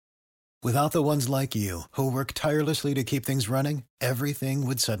Without the ones like you, who work tirelessly to keep things running, everything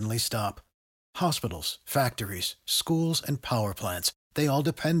would suddenly stop. Hospitals, factories, schools, and power plants, they all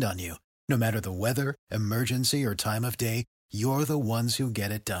depend on you. No matter the weather, emergency, or time of day, you're the ones who get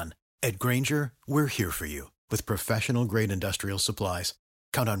it done. At Grainger, we're here for you with professional-grade industrial supplies.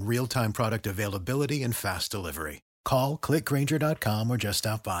 Count on real-time product availability and fast delivery. Call, click Grainger.com, or just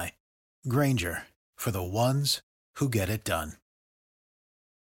stop by. Grainger, for the ones who get it done.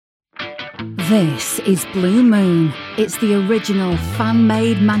 This is Blue Moon. It's the original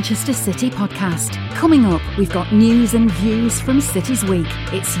fan-made Manchester City podcast. Coming up, we've got news and views from City's week.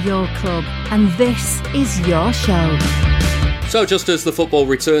 It's your club, and this is your show. So just as the football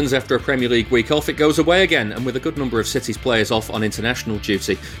returns after a Premier League week off, it goes away again, and with a good number of City's players off on international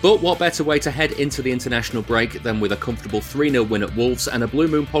duty. But what better way to head into the international break than with a comfortable 3-0 win at Wolves and a Blue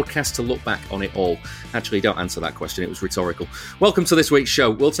Moon podcast to look back on it all? Actually, don't answer that question, it was rhetorical. Welcome to this week's show.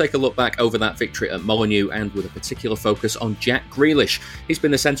 We'll take a look back over that victory at Molineux and with a particular focus on Jack Grealish. He's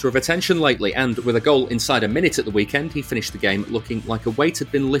been the centre of attention lately, and with a goal inside a minute at the weekend, he finished the game looking like a weight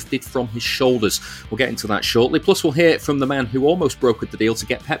had been lifted from his shoulders. We'll get into that shortly, plus we'll hear from the man who almost brokered the deal to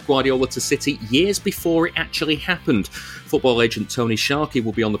get Pep Guardiola to City years before it actually happened. Football agent Tony Sharkey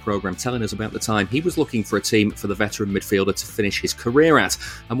will be on the programme telling us about the time he was looking for a team for the veteran midfielder to finish his career at,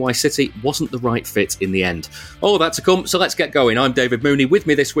 and why City wasn't the right fit in the end. All of that to come, so let's get going. I'm David Mooney. With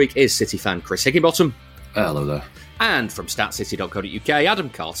me this week is City fan Chris Higginbottom. Hello there. And from statscity.co.uk,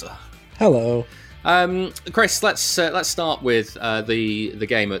 Adam Carter. Hello. Chris, let's start with the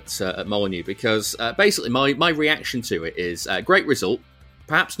game at Molineux, because basically my reaction to it is great result,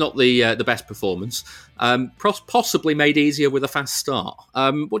 perhaps not the best performance, possibly made easier with a fast start.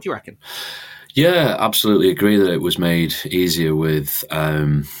 What do you reckon? Yeah, absolutely agree that it was made easier with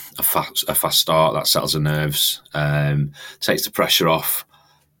a fast start that settles the nerves, takes the pressure off,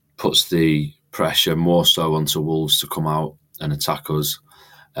 puts the pressure more so onto Wolves to come out and attack us.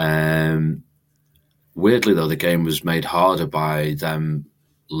 Weirdly, though, the game was made harder by them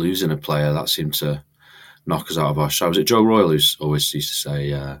losing a player that seemed to knock us out of our shot. Was it Joe Royle who's always used to say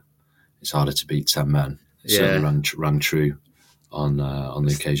it's harder to beat 10 men? It certainly rang true on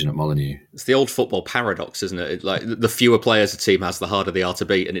the occasion at Molineux. It's the old football paradox, isn't it? Like, the fewer players a team has, the harder they are to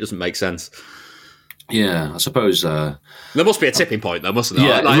beat, and it doesn't make sense. Yeah, I suppose... there must be a tipping point, though, mustn't there?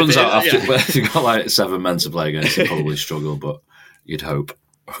 Yeah, it runs out after... If you've got like 7 men to play against, you probably struggle, but you'd hope.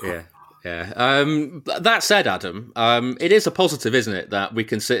 Yeah. Yeah. That said, Adam, it is a positive, isn't it, that we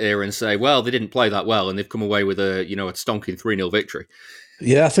can sit here and say, well, they didn't play that well and they've come away with a stonking 3-0 victory.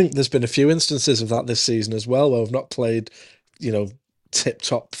 Yeah, I think there's been a few instances of that this season as well, where we've not played,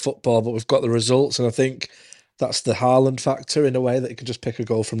 tip-top football, but we've got the results, and I think that's the Haaland factor in a way, that you can just pick a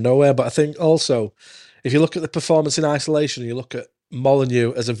goal from nowhere. But I think also, if you look at the performance in isolation, you look at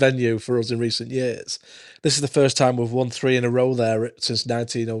Molineux as a venue for us in recent years, this is the first time we've won 3 in a row there since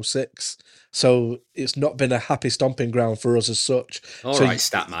 1906. So it's not been a happy stomping ground for us as such. All right,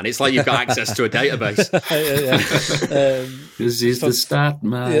 stat man. It's like you've got access to a database. Because he's the stat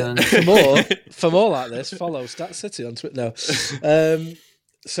man. Yeah, for more like this, follow Stat City on Twitter. No.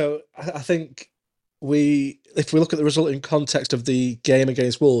 So I think if we look at the result in context of the game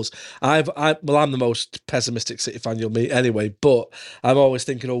against Wolves, I'm the most pessimistic City fan you'll meet anyway, but I'm always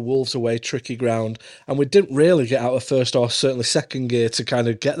thinking, Wolves away, tricky ground, and we didn't really get out of first or certainly second gear to kind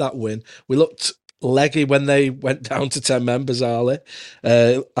of get that win. We looked leggy when they went down to 10 men, bizarrely.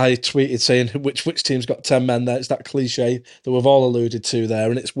 I tweeted saying, which team's got 10 men there? It's that cliche that we've all alluded to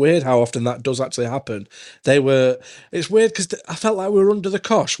there, and it's weird how often that does actually happen. It's weird because I felt like we were under the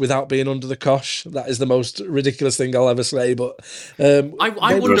cosh without being under the cosh. That is the most ridiculous thing I'll ever say, but I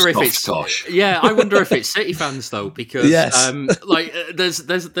wonder if it's cosh. Yeah, I wonder if it's City fans though, because yes.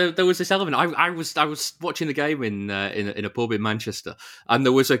 There was this element. I was watching the game in a pub in Manchester, and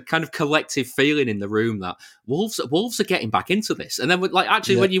there was a kind of collective feeling in the room that Wolves are getting back into this. And then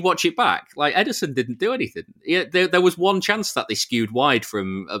when you watch it back, Ederson didn't do anything. Yeah, there was one chance that they skewed wide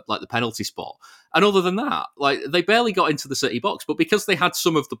from the penalty spot, and other than that, they barely got into the City box. But because they had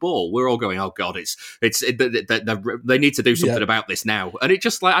some of the ball, we're all going, "Oh God, they need to do something about this now." And it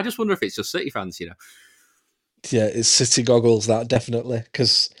just I just wonder if it's just City fans, Yeah, it's City goggles, that definitely,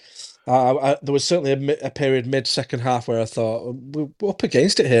 because there was certainly a period mid-second half where I thought, we're up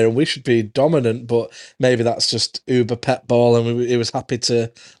against it here and we should be dominant, but maybe that's just uber Pep ball, and he was happy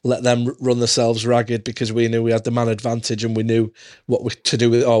to let them run themselves ragged because we knew we had the man advantage and we knew what to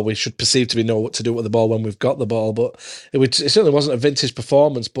do with, or we should perceive to know what to do with the ball when we've got the ball. But it certainly wasn't a vintage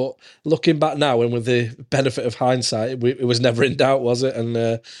performance, but looking back now and with the benefit of hindsight, it was never in doubt, was it?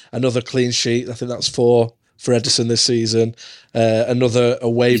 And another clean sheet, I think that's four for Edison this season. Another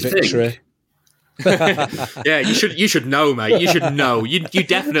away victory. Yeah, you should know, mate. You should know. You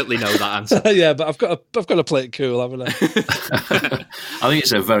definitely know that answer. Yeah, but I've got to play it cool, haven't I? I think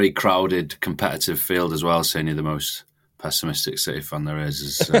it's a very crowded, competitive field as well. Saying you're the most pessimistic City fan there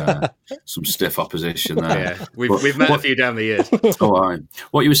is some stiff opposition there. Yeah, we've met a few down the years.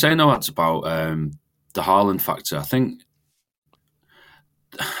 What you were saying though, that's about the Haaland factor.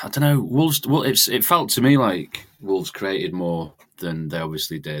 I don't know. Wolves. Well, it felt to me like Wolves created more than they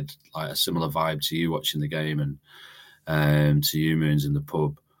obviously did. Like a similar vibe to you watching the game and to you, Moons, in the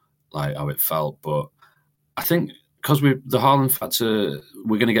pub, like how it felt. But I think because the Haaland factor,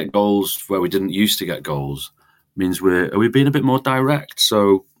 we're going to get goals where we didn't used to get goals. Means we're being a bit more direct.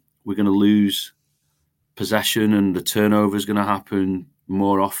 So we're going to lose possession, and the turnover is going to happen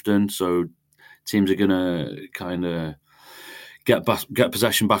more often. So teams are going to kind of get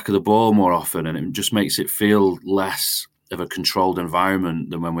possession back of the ball more often, and it just makes it feel less of a controlled environment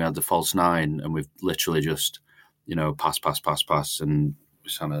than when we had the false nine and we've literally just, pass, and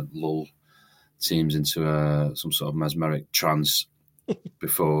we kind of lull teams into some sort of mesmeric trance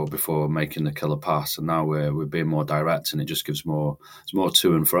before making the killer pass. And now we're being more direct, and it just gives it's more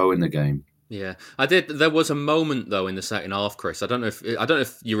to and fro in the game. Yeah, I did. There was a moment though in the second half, Chris. I don't know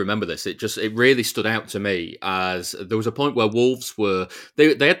if you remember this. It really stood out to me as there was a point where Wolves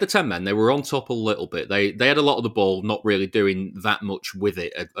they had the 10 men. They were on top a little bit. They had a lot of the ball, not really doing that much with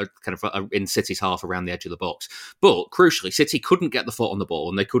it, kind of in City's half around the edge of the box. But crucially, City couldn't get the foot on the ball,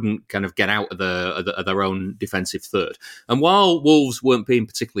 and they couldn't kind of get out of their own defensive third. And while Wolves weren't being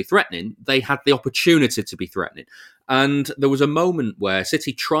particularly threatening, they had the opportunity to be threatening. And there was a moment where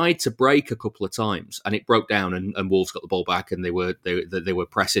City tried to break a couple of times, and it broke down, and Wolves got the ball back, and they were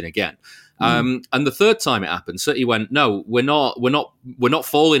pressing again. And the third time it happened, City went, "No, we're not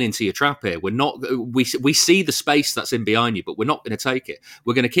falling into your trap here. We're not. We see the space that's in behind you, but we're not going to take it.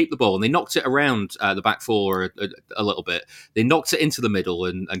 We're going to keep the ball." And they knocked it around the back four a little bit. They knocked it into the middle,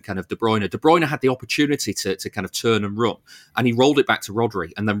 and kind of De Bruyne. De Bruyne had the opportunity to kind of turn and run, and he rolled it back to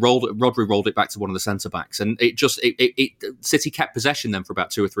Rodri, and then Rodri rolled it back to one of the centre backs, and City kept possession then for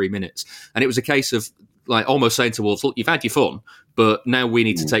about 2 or 3 minutes, and it was a case of like almost saying to Wolves, "Look, you've had your fun, but now we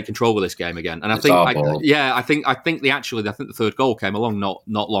need to take control of this game again." And I think the third goal came along not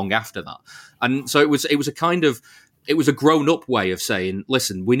long after that, and so it was a grown up way of saying,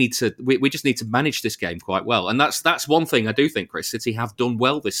 "Listen, we just need to manage this game quite well," and that's one thing I do think, Chris, City have done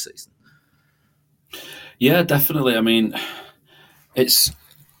well this season. Yeah, definitely. I mean, it's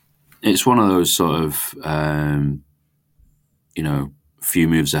one of those sort of few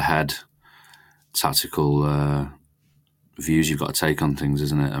moves ahead tactical views you've got to take on things,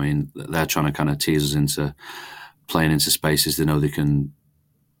 isn't it? I mean, they're trying to kind of tease us into playing into spaces they know they can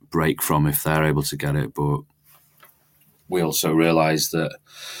break from if they're able to get it, but we also realise that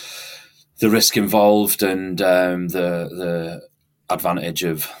the risk involved and the advantage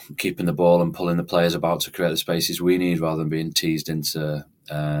of keeping the ball and pulling the players about to create the spaces we need rather than being teased into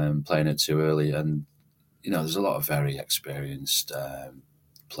playing it too early. And there's a lot of very experienced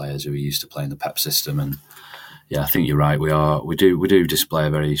players who are used to playing the Pep system, and I think you're right. We do display a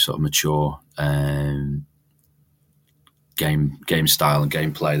very sort of mature game style and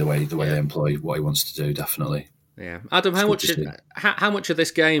gameplay. The way they employ what he wants to do, definitely. Yeah, Adam, how much of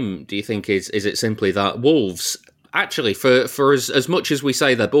this game do you think is it simply that Wolves actually, for as much as we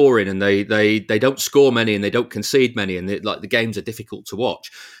say they're boring and they don't score many and they don't concede many and the games are difficult to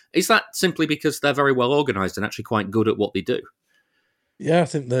watch, is that simply because they're very well organised and actually quite good at what they do? Yeah, I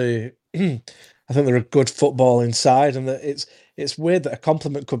think they're a good football inside, and that it's weird that a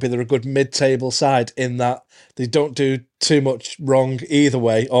compliment could be they're a good mid-table side in that they don't do too much wrong either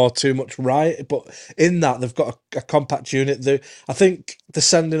way or too much right, but in that they've got a compact unit. I think the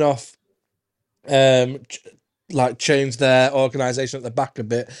sending off changed their organisation at the back a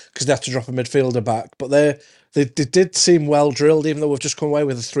bit because they had to drop a midfielder back, but they did seem well drilled, even though we've just come away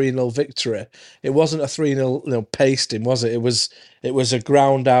with a 3-0 victory. It wasn't a 3-0 pasting, was it? It was a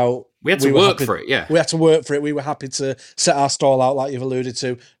ground out. We had to work for it, yeah. We had to work for it. We were happy to set our stall out, like you've alluded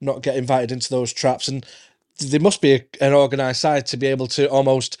to, not get invited into those traps. And there must be an organised side to be able to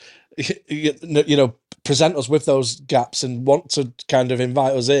almost, present us with those gaps and want to kind of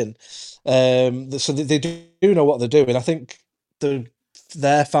invite us in. So they do know what they're doing. I think the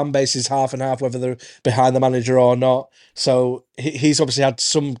their fan base is half and half, whether they're behind the manager or not. So he's obviously had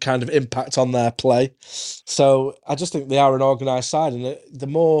some kind of impact on their play. So I just think they are an organised side, and the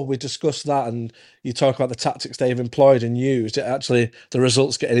more we discuss that and you talk about the tactics they've employed and used, the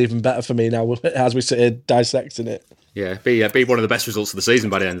results getting even better for me now as we sit here dissecting it. Yeah, be one of the best results of the season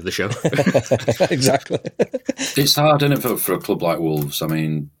by the end of the show. Exactly. It's hard, isn't it, for a club like Wolves? I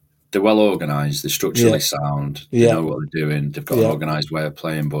mean, they're well organised, they're structurally sound, they know what they're doing, they've got an organised way of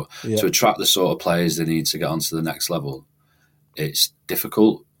playing, but to attract the sort of players they need to get onto the next level, it's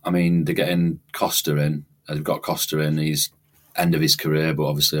difficult. I mean, they're getting Costa in, they've got Costa in, he's end of his career, but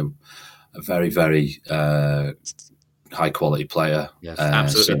obviously a very, very high quality player. Yes,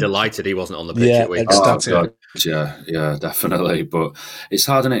 absolutely delighted he wasn't on the pitch at week. Yeah, definitely. But it's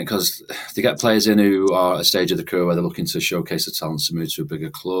hard, isn't it? Because they get players in who are at a stage of the career where they're looking to showcase the talents to move to a bigger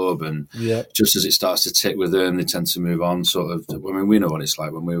club, and just as it starts to tick with them, they tend to move on. Sort of. I mean, we know what it's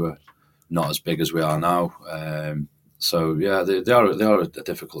like when we were not as big as we are now. So yeah, they are a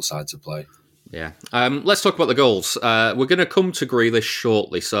difficult side to play. Yeah. Let's talk about the goals. We're going to come to Grealish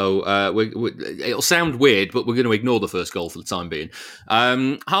shortly, so it'll sound weird, but we're going to ignore the first goal for the time being.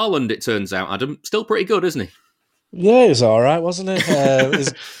 Haaland, it turns out, Adam, still pretty good, isn't he? Yeah, he was all right, wasn't he?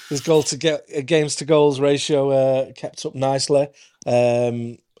 His goal to get games to goals ratio kept up nicely.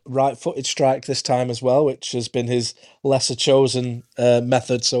 Right-footed strike this time as well, which has been his lesser chosen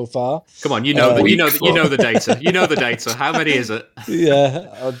method so far. Come on, you know the data. You know the data. How many is it?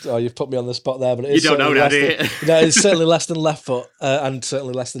 Yeah, you've put me on the spot there, but you don't know that, do you? No, it's certainly less than left foot, and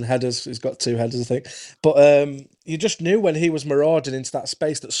certainly less than headers. He's got 2 headers, I think. But you just knew when he was marauding into that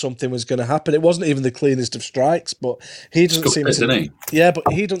space that something was going to happen. It wasn't even the cleanest of strikes, but he doesn't seem to. Didn't he? Yeah,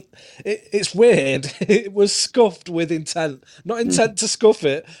 but he don't. It's weird. It was scuffed with intent, not intent to scuff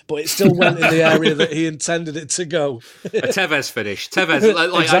it, but it still went in the area that he intended it to go. A Tevez finish. Tevez,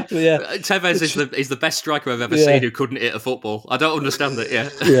 exactly. Tevez is the best striker I've ever seen who couldn't hit a football. I don't understand it.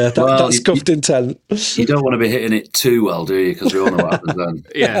 Yeah, that's scuffed intent. You don't want to be hitting it too well, do you? Because we all know what happens then.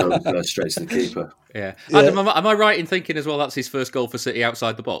 Yeah, straight to the keeper. Yeah. Adam, am I right in thinking as well that's his first goal for City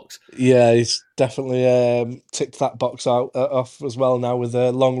outside the box? Yeah, he's definitely ticked that box off as well now with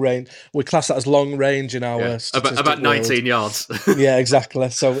a long range. We class that as long range in our about 19 yards. Yeah, exactly.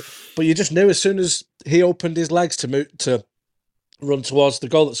 So, but you just knew as soon as he opened his legs to run towards the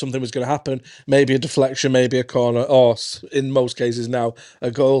goal that something was going to happen. Maybe a deflection, maybe a corner, or in most cases now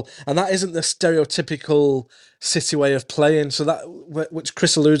a goal. And that isn't the stereotypical City way of playing. So that, which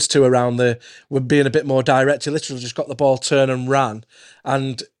Chris alludes to around we're being a bit more direct. He literally just got the ball, turned and ran.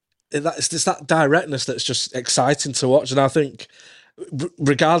 And it's that directness that's just exciting to watch. And I think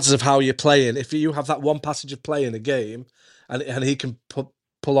regardless of how you're playing, if you have that one passage of play in a game and he can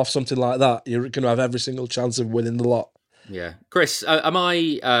pull off something like that, you're going to have every single chance of winning the lot. Yeah, Chris, am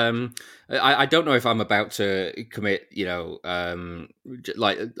I? I don't know if I'm about to commit,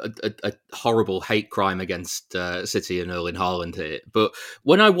 like a horrible hate crime against City and Erling Haaland here. But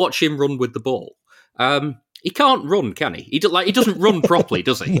when I watch him run with the ball, he can't run, can he? He doesn't run properly,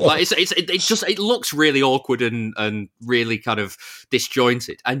 does he? Like it looks really awkward and really kind of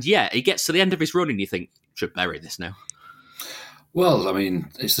disjointed. And yeah, he gets to the end of his run, and you think, should bury this now. Well, I mean,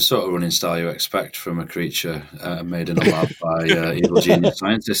 it's the sort of running style you expect from a creature made in a lab by evil genius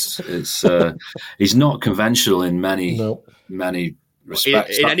scientists. He's not conventional in many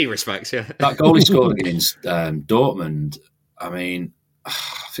respects. In any respects, yeah. That goal he scored against Dortmund, I mean, I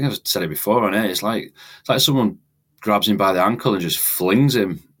think I've said it before on it. It's like someone grabs him by the ankle and just flings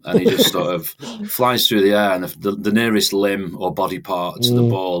him, and he just sort of flies through the air, and the nearest limb or body part to the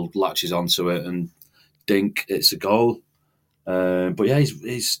ball latches onto it, and dink, it's a goal. But yeah,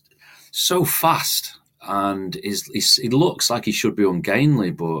 he's so fast, and he looks like he should be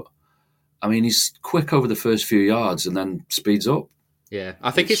ungainly, but I mean, he's quick over the first few yards and then speeds up. Yeah,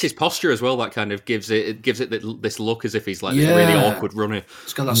 I think it's his posture as well that kind of gives it this look as if he's like this really awkward runner.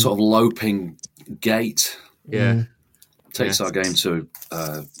 He's got that sort of loping gait. Yeah, takes our game to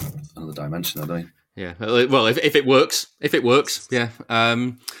another dimension, I think. Yeah, well, if it works, yeah.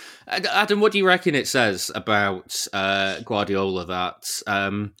 Adam, what do you reckon it says about Guardiola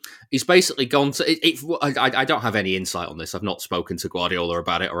that he's basically gone to? I don't have any insight on this. I've not spoken to Guardiola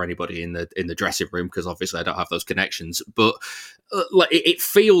about it or anybody in the dressing room because obviously I don't have those connections. But it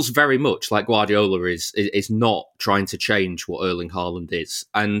feels very much like Guardiola is not trying to change what Erling Haaland is,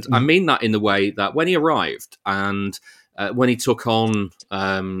 and I mean that in the way that when he arrived and. When he took on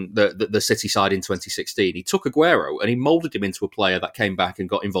the City side in 2016, he took Aguero and he moulded him into a player that came back and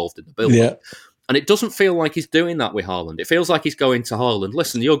got involved in the build-up. Yeah. And it doesn't feel like he's doing that with Haaland. It feels like he's going to Haaland,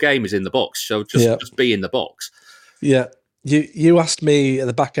 listen, your game is in the box, so just be in the box. Yeah. You asked me at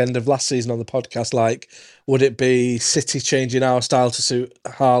the back end of last season on the podcast, like, would it be City changing our style to suit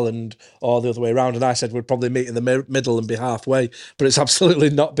Haaland or the other way around? And I said we'd probably meet in the middle and be halfway, but it's absolutely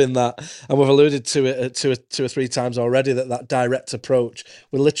not been that. And we've alluded to it two or three times already, that direct approach.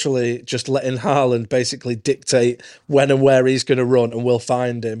 We're literally just letting Haaland basically dictate when and where he's going to run, and we'll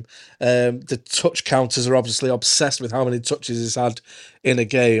find him. The touch counters are obviously obsessed with how many touches he's had in a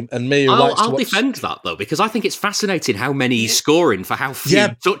game. And me, I'll defend that though, because I think it's fascinating how many he's scoring for how few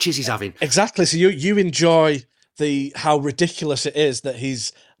touches he's having. Exactly. So you enjoy how ridiculous it is that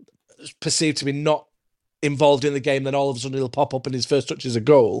he's perceived to be not involved in the game, then all of a sudden he'll pop up and his first touch is a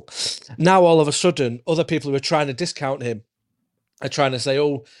goal. Now all of a sudden, other people who are trying to discount him are trying to say,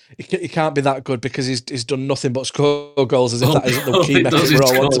 "Oh, he can't be that good because he's done nothing but score goals," as if that isn't the key metric we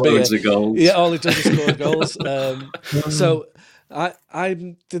all want to be. Yeah, all he does is score goals. So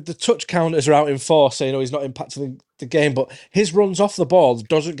the touch counters are out in force, saying, "Oh, he's not impacting the game," but his runs off the ball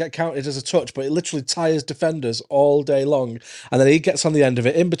doesn't get counted as a touch, but it literally tires defenders all day long, and then he gets on the end of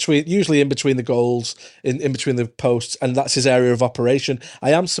it, usually in between the goals, in between the posts, and that's his area of operation.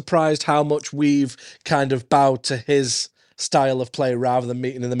 I am surprised how much we've kind of bowed to his style of play rather than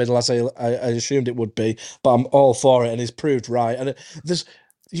meeting in the middle, as I assumed it would be, but I'm all for it, and he's proved right. And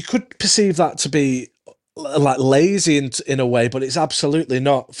you could perceive that to be like lazy in a way, but it's absolutely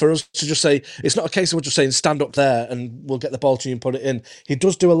not. For us to just say, it's not a case of we're just saying stand up there and we'll get the ball to you and put it in. He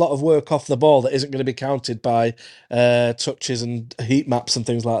does do a lot of work off the ball that isn't going to be counted by touches and heat maps and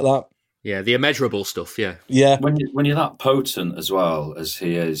things like that. Yeah, the immeasurable stuff. Yeah. When you're that potent as well as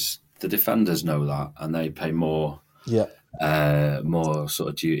he is, the defenders know that, and they pay more sort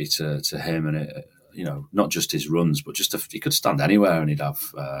of duty to him, and it, not just his runs, but just he could stand anywhere and he'd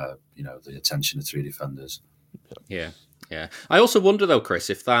have the attention of three defenders. Yeah. I also wonder though, Chris,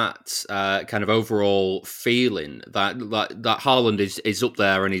 if that kind of overall feeling that Haaland is up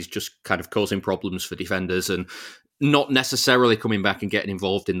there and he's just kind of causing problems for defenders and not necessarily coming back and getting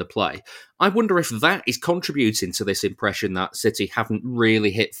involved in the play. I wonder if that is contributing to this impression that City haven't really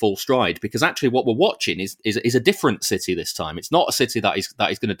hit full stride, because actually what we're watching is a different City this time. It's not a City that is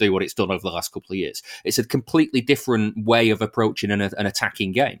going to do what it's done over the last couple of years. It's a completely different way of approaching and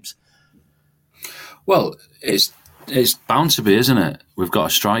attacking games. Well, it's bound to be, isn't it? We've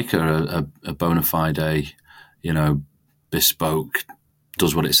got a striker, a bona fide, bespoke,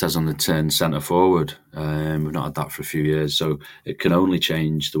 does what it says on the tin, centre forward. We've not had that for a few years, so it can only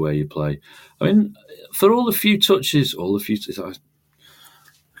change the way you play. I mean, for all the few touches,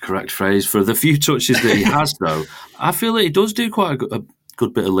 correct phrase, for the few touches that he has, though, I feel that he does do quite a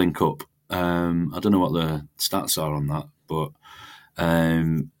good bit of link up. I don't know what the stats are on that, but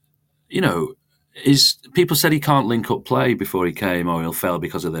people said he can't link up play before he came, or he'll fail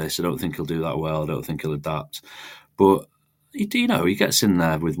because of this. I don't think he'll do that well. I don't think he'll adapt, but he gets in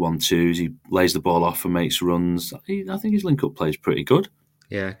there with 1-2s. He lays the ball off and makes runs. I think his link-up play is pretty good.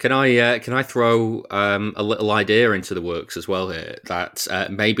 Yeah, can I throw a little idea into the works as well here that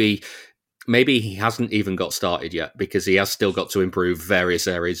maybe he hasn't even got started yet, because he has still got to improve various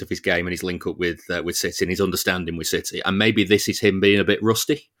areas of his game and his link-up with City and his understanding with City, and maybe this is him being a bit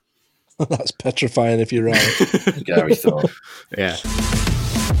rusty. That's petrifying if you're right. Gary thought. Yeah.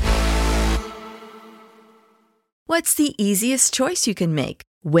 What's the easiest choice you can make?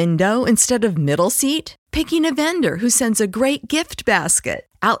 Window instead of middle seat? Picking a vendor who sends a great gift basket?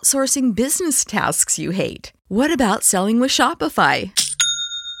 Outsourcing business tasks you hate? What about selling with Shopify?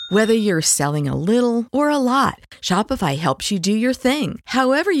 Whether you're selling a little or a lot, Shopify helps you do your thing,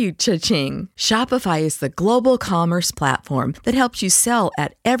 however you cha-ching. Shopify is the global commerce platform that helps you sell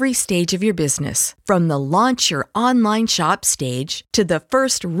at every stage of your business. From the launch your online shop stage to the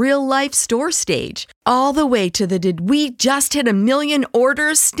first real-life store stage, all the way to the did we just hit 1 million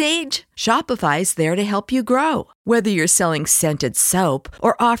orders stage. Shopify's there to help you grow. Whether you're selling scented soap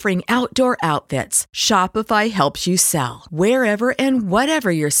or offering outdoor outfits, Shopify helps you sell. Wherever and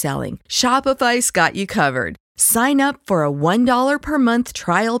whatever you're selling, Shopify's got you covered. Sign up for a $1 per month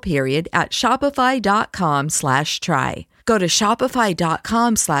trial period at shopify.com/try. Go to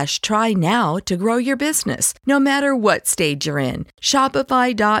shopify.com/try now to grow your business, no matter what stage you're in.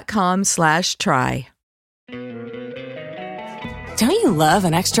 Shopify.com/try. Don't you love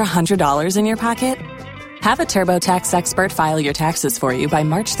an extra $100 in your pocket? Have a TurboTax expert file your taxes for you by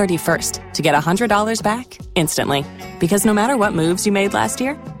March 31st to get $100 back instantly. Because no matter what moves you made last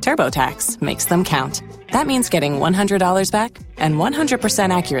year, TurboTax makes them count. That means getting $100 back and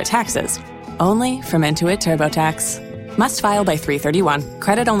 100% accurate taxes, only from Intuit TurboTax. Must file by 3/31.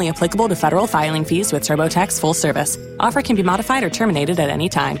 Credit only applicable to federal filing fees with TurboTax full service. Offer can be modified or terminated at any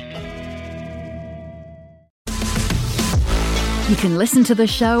time. You can listen to the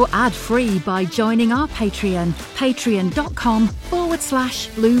show ad-free by joining our Patreon,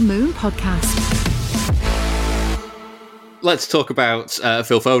 patreon.com/Blue Moon Podcast. Let's talk about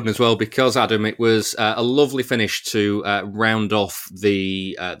Phil Foden as well, because, Adam, it was a lovely finish to round off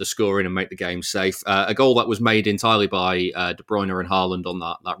the scoring and make the game safe. A goal that was made entirely by De Bruyne and Haaland on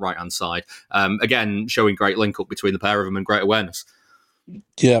that right-hand side. Again, showing great link-up between the pair of them and great awareness.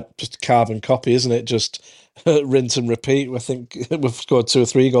 Yeah, just carbon copy, isn't it? Just rinse and repeat. I think we've scored 2 or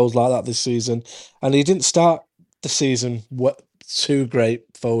 3 goals like that this season. And he didn't start the season too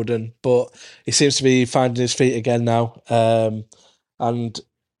great, Foden, but he seems to be finding his feet again now. And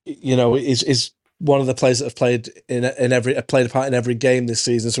you know, is one of the players that have played played a part in every game this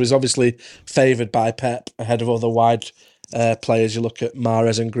season. So he's obviously favoured by Pep ahead of other wide players. You look at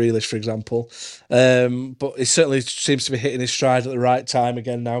Mahrez and Grealish, for example. But he certainly seems to be hitting his stride at the right time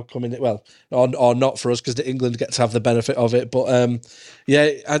again now, coming well, or not for us, because England get to have the benefit of it. But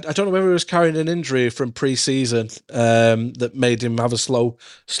yeah, I don't know whether he was carrying an injury from pre-season that made him have a slow,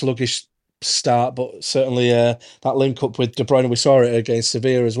 sluggish start, but certainly that link up with De Bruyne, we saw it against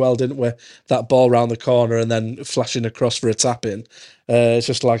Sevilla as well, didn't we? That ball round the corner and then flashing across for a tap in. It's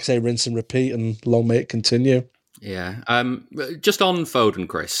just like I say, rinse and repeat, and long may it continue. Yeah. Just on Foden,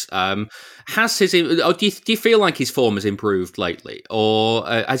 Chris, has his? Do you feel like his form has improved lately, or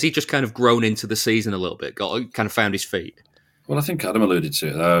has he just kind of grown into the season a little bit, kind of found his feet? Well, I think Adam alluded to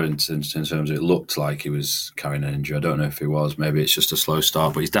it there in terms of it looked like he was carrying an injury. I don't know if he was. Maybe it's just a slow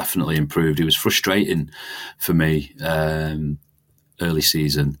start, but he's definitely improved. He was frustrating for me early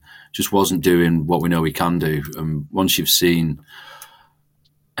season. Just wasn't doing what we know he can do. And once you've seen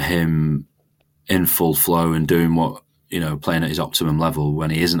him in full flow and doing what, playing at his optimum level when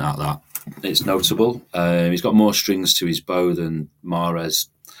he isn't at that, it's notable. He's got more strings to his bow than Mahrez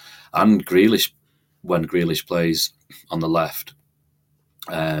and Grealish when Grealish plays on the left.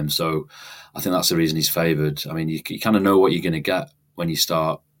 So I think that's the reason he's favoured. I mean, you kind of know what you're going to get when you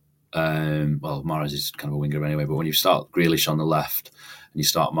start. Well, Mahrez is kind of a winger anyway, but when you start Grealish on the left and you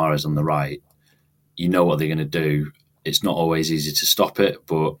start Mahrez on the right, you know what they're going to do. It's not always easy to stop it,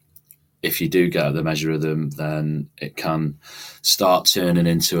 but if you do get the measure of them, then it can start turning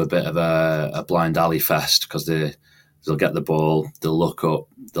into a bit of a blind alley fest, because they'll get the ball, they'll look up,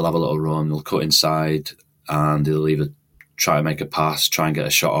 they'll have a little run, they'll cut inside, and they'll either try and make a pass, try and get a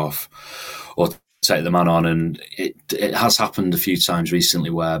shot off, or take the man on. And it has happened a few times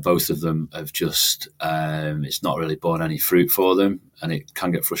recently where both of them have just, it's not really borne any fruit for them, and it can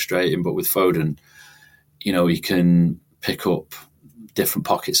get frustrating. But with Foden, he can pick up different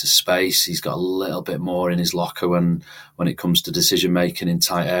pockets of space. He's got a little bit more in his locker when it comes to decision making in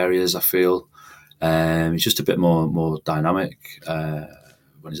tight areas, I feel. He's just a bit more dynamic when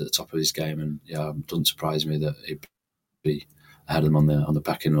he's at the top of his game, and it doesn't surprise me that he'd be ahead of them on the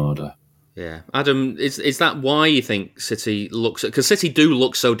pecking order. Yeah, Adam, is that why you think City looks? Because City do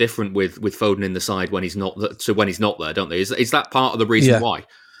look so different with Foden in the side when he's not there, don't they? Is that part of the reason why?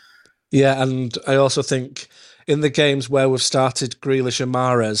 Yeah, and I also think in the games where we've started Grealish and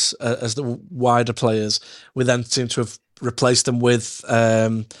Mahrez as the wider players, we then seem to have replaced them with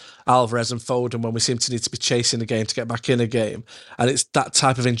Alvarez and Foden when we seem to need to be chasing the game to get back in a game. And it's that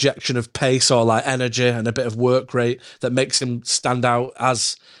type of injection of pace or like energy and a bit of work rate that makes him stand out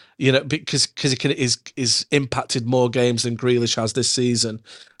as, because he's impacted more games than Grealish has this season.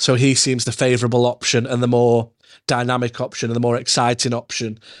 So he seems the favourable option and the more dynamic option and the more exciting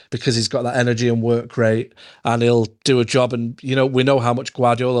option, because he's got that energy and work rate, and he'll do a job. And we know how much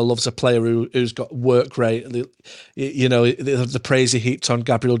Guardiola loves a player who's got work rate. The praise he heaped on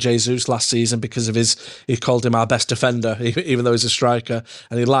Gabriel Jesus last season because of he called him our best defender, even though he's a striker,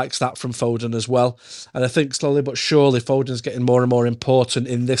 and he likes that from Foden as well. And I think slowly but surely Foden's getting more and more important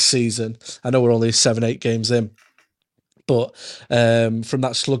in this season. I know we're only 7-8 games in, but from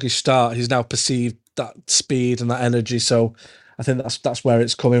that sluggish start, he's now perceived that speed and that energy. So I think that's where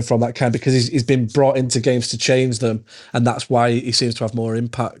it's coming from, that kind, because he's been brought into games to change them, and that's why he seems to have more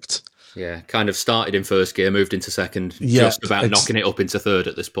impact. Yeah, kind of started in first gear, moved into second, just about knocking it up into third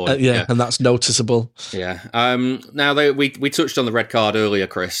at this point. Yeah, and that's noticeable. Yeah. Now we touched on the red card earlier,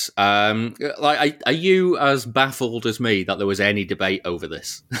 Chris. Are you as baffled as me that there was any debate over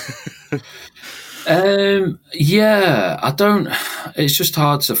this? Yeah, I don't. It's just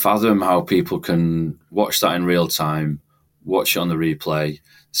hard to fathom how people can watch that in real time, watch it on the replay,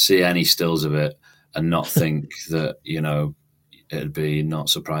 see any stills of it, and not think that it'd be not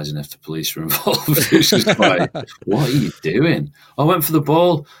surprising if the police were involved. It's just like, what are you doing? I went for the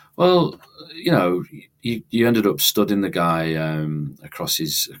ball. Well, you ended up studding the guy across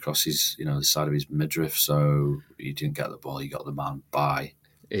his the side of his midriff, so you didn't get the ball, you got the man by.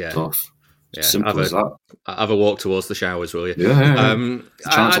 Yeah. Tough. Yeah, Simple as that. Have a walk towards the showers, will you? Yeah.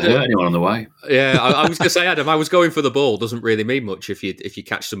 Trying to hurt anyone on the way. Yeah, I was going to say, Adam, I was going for the ball. Doesn't really mean much if you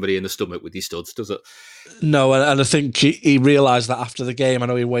catch somebody in the stomach with your studs, does it? No, and I think he realised that after the game. I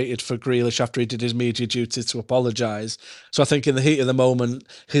know he waited for Grealish after he did his media duty to apologise. So I think in the heat of the moment,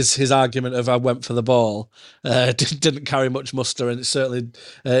 his argument of I went for the ball didn't carry much muster, and it certainly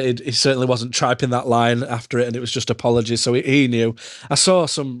he certainly wasn't triping that line after it, and it was just apologies. So he knew. I saw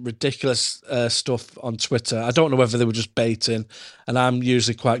some ridiculous stuff on Twitter. I don't know whether they were just baiting, and I'm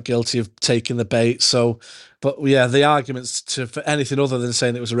usually quite guilty of taking the bait. So. But yeah, the arguments for anything other than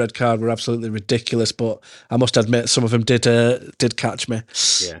saying it was a red card were absolutely ridiculous. But I must admit, some of them did catch me.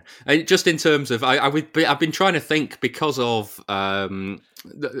 Yeah, and just in terms of, I've been trying to think because of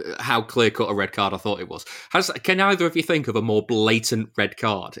how clear cut a red card I thought it was. Can either of you think of a more blatant red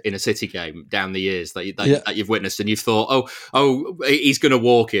card in a City game down the years that you've witnessed, and you've thought, oh, he's going to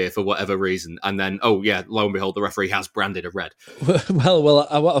walk here for whatever reason, and then lo and behold, the referee has branded a red. Well,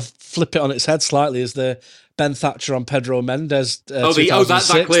 I want to flip it on its head slightly. Is the Ben Thatcher on Pedro Mendes?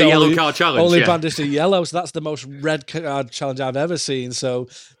 That clear yellow card challenge. Only bandaged a yellow, so that's the most red card challenge I've ever seen. So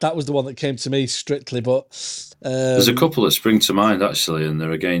that was the one that came to me strictly. But there's a couple that spring to mind actually, and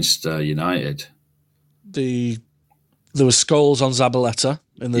they're against United. There was Scholes on Zabaleta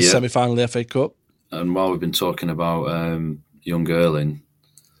in the semi-final of the FA Cup. And while we've been talking about young Erling,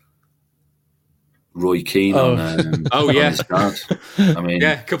 Roy Keane on his card. I mean,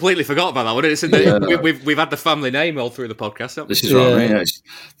 completely forgot about that one. We've had the family name all through the podcast, haven't we? This is what I mean. It's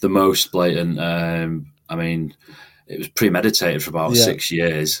the most blatant. I mean, it was premeditated for about 6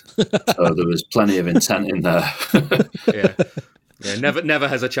 years, so there was plenty of intent in there. Never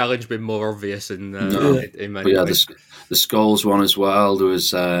has a challenge been more obvious in many ways. The Scholes one as well. There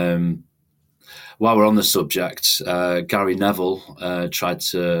was. While we're on the subject, Gary Neville tried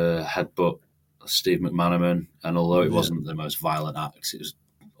to headbutt Steve McManaman, and although it wasn't the most violent act, it was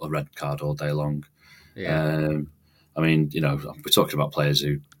a red card all day long. I mean, we're talking about players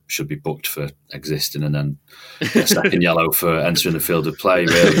who should be booked for existing and then a second yellow for entering the field of play,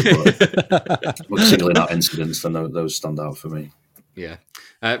 really. But singling out incidents, then those stand out for me. Yeah.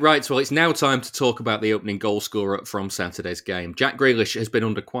 Right, well, it's now time to talk about the opening goal scorer from Saturday's game. Jack Grealish has been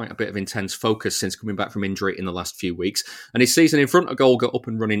under quite a bit of intense focus since coming back from injury in the last few weeks, and his season in front of goal got up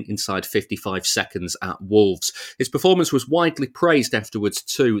and running inside 55 seconds at Wolves. His performance was widely praised afterwards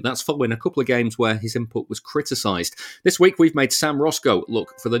too. That's following a couple of games where his input was criticised. This week we've made Sam Roscoe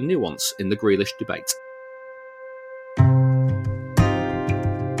look for the nuance in the Grealish debate.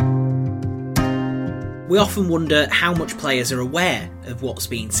 We often wonder how much players are aware of what's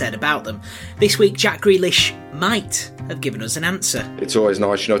being said about them. This week, Jack Grealish might have given us an answer. It's always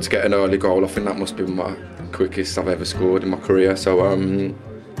nice, to get an early goal. I think that must be my quickest I've ever scored in my career. So,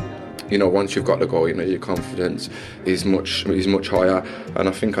 once you've got the goal, your confidence is much higher, and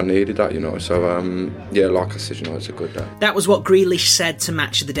I think I needed that, So, like I said, it's a good day. That was what Grealish said to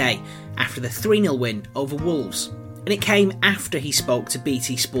Match of the Day after the 3-0 win over Wolves. And it came after he spoke to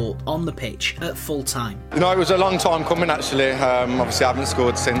BT Sport on the pitch at full time. It was a long time coming, actually. Obviously, I haven't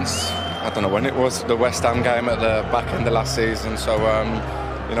scored since, I don't know when it was, the West Ham game at the back end of last season. So,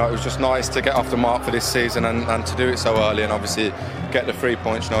 it was just nice to get off the mark for this season and to do it so early and obviously get the 3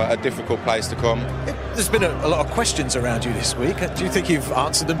 points, a difficult place to come. There's been a lot of questions around you this week. Do you think you've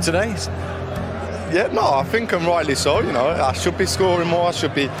answered them today? Yeah, no, I think I'm rightly so. I should be scoring more. I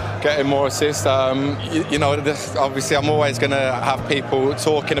should be getting more assists. Obviously, I'm always going to have people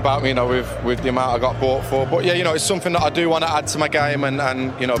talking about me, with the amount I got bought for. But yeah, it's something that I do want to add to my game, and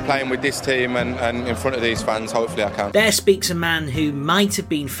playing with this team and in front of these fans, hopefully I can. There speaks a man who might have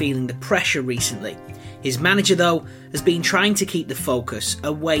been feeling the pressure recently. His manager, though, has been trying to keep the focus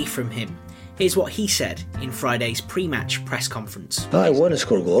away from him. Here's what he said in Friday's pre-match press conference. I want to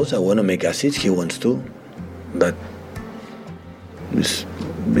score goals, I want to make assists, he wants to. But it's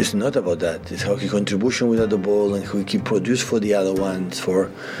not about that. It's how he contribution without the ball and how he produce for the other ones, for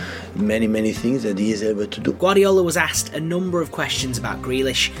many, many things that he is able to do. Guardiola was asked a number of questions about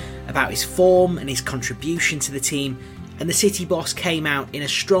Grealish, about his form and his contribution to the team, and the City boss came out in a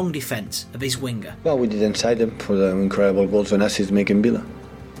strong defence of his winger. Well, we didn't cite him for the incredible goals and assists making Villa.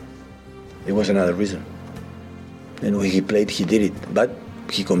 It was another reason. And when he played, he did it. But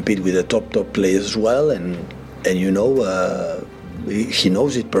he competed with the top players as well, and he knows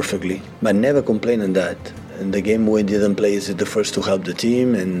it perfectly. But never complain on that. And the game when he didn't play is the first to help the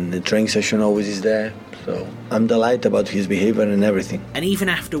team, and the training session always is there. So I'm delighted about his behaviour and everything. And even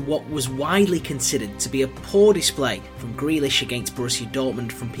after what was widely considered to be a poor display from Grealish against Borussia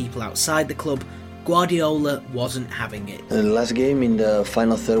Dortmund from people outside the club, Guardiola wasn't having it. In the last game, in the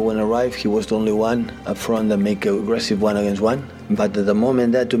final third when I arrived, he was the only one up front that make an aggressive 1-against-1. But at the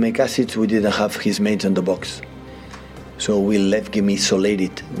moment that to make assets, we didn't have his mates in the box. So we left him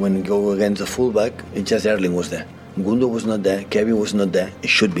isolated. When we go against the fullback, it's just Erling was there. Gundo was not there, Kevin was not there, it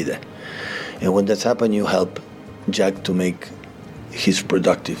should be there. And when that's happened, you help Jack to make his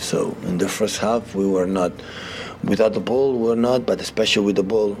productive. So in the first half, we were not, without the ball, we were not, but especially with the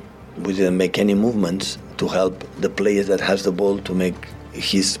ball, we didn't make any movements to help the players that has the ball to make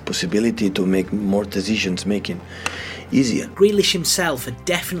his possibility to make more decisions making easier. Grealish himself had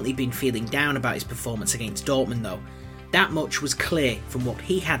definitely been feeling down about his performance against Dortmund though. That much was clear from what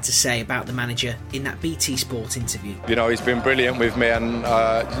he had to say about the manager in that BT Sport interview. You know, he's been brilliant with me, and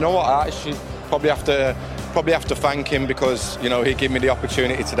you know what, I actually probably have to thank him, because, you know, he gave me the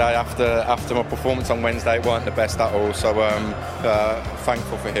opportunity today after my performance on Wednesday. It weren't the best at all, so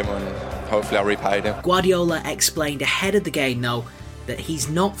thankful for him, and hopefully I repaid him. Guardiola explained ahead of the game though that he's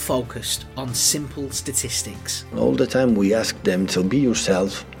not focused on simple statistics. All the time we ask them to be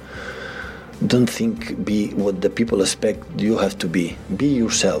yourself. Don't think be what the people expect you have to be. Be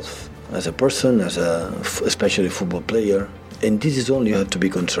yourself as a person, especially football player. And this is all you have to be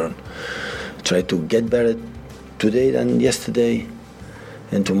concerned. Try to get better today than yesterday,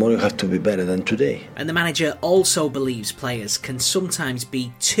 and tomorrow you have to be better than today. And the manager also believes players can sometimes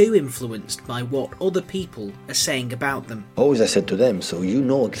be too influenced by what other people are saying about them. Always I said to them, so you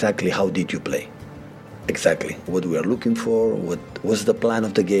know exactly how did you play. Exactly what we are looking for, what was the plan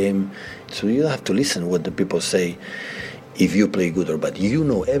of the game. So you don't have to listen what the people say if you play good or bad. You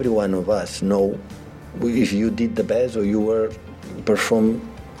know, every one of us know if you did the best or you were perform,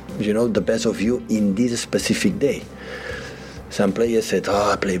 you know, the best of you in this specific day. Some players said,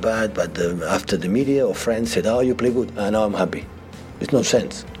 I play bad, but after the media or friends said, you play good, and now I'm happy. It's no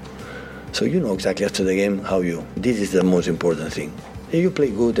sense. So you know exactly after the game how you. This is the most important thing. If you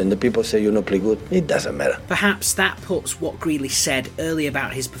play good and the people say you don't play good, it doesn't matter. Perhaps that puts what Grealish said earlier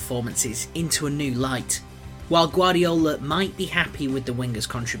about his performances into a new light. While Guardiola might be happy with the winger's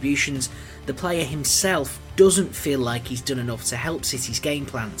contributions, the player himself doesn't feel like he's done enough to help City's game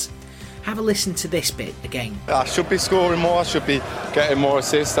plans. Have a listen to this bit again. I should be scoring more, I should be getting more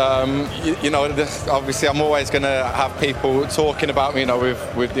assists. You know, obviously I'm always going to have people talking about me, you know,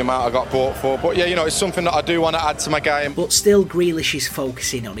 with the amount I got bought for. But yeah, you know, it's something that I do want to add to my game. But still, Grealish is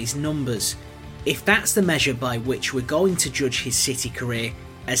focusing on his numbers. If that's the measure by which we're going to judge his City career,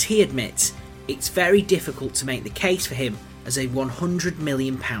 as he admits, it's very difficult to make the case for him as a £100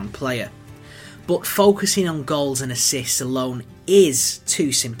 million player. But focusing on goals and assists alone is too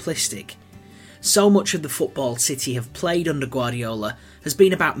simplistic. So much of the football City have played under Guardiola has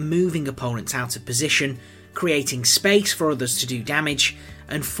been about moving opponents out of position, creating space for others to do damage,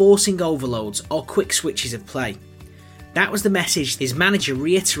 and forcing overloads or quick switches of play. That was the message his manager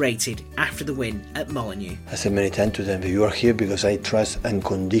reiterated after the win at Molineux. I said many times to them, you are here because I trust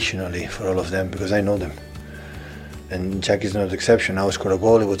unconditionally for all of them, because I know them. And Jack is not the exception. Now he scored a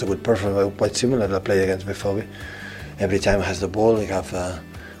goal, it was a good performance, quite similar to the play against BVB. Every time he has the ball, he have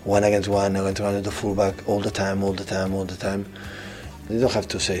 1-against-1 at the fullback all the time. They don't have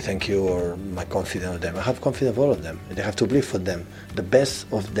to say thank you or my confidence of them. I have confidence of all of them. They have to believe for them. The best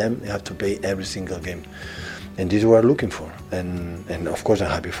of them, they have to play every single game. And this is what we're looking for. And of course I'm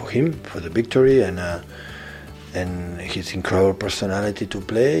happy for him, for the victory, and his incredible personality to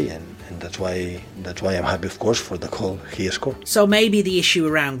play, and that's why I'm happy, of course, for the goal he scored. So maybe the issue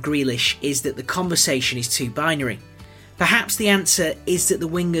around Grealish is that the conversation is too binary. Perhaps the answer is that the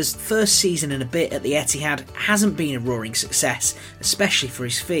winger's first season and a bit at the Etihad hasn't been a roaring success, especially for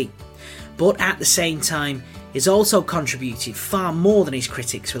his fee. But at the same time, he's also contributed far more than his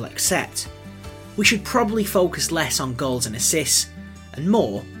critics will accept. We should probably focus less on goals and assists, and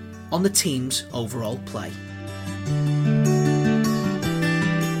more on the team's overall play.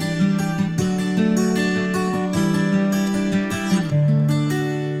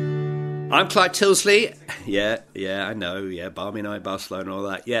 I'm Clyde Tilsley. Yeah, I know. Yeah, Barmy Night, Barcelona, all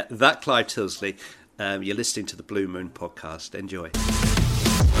that. Yeah, that Clyde Tilsley. You're listening to the Blue Moon podcast. Enjoy.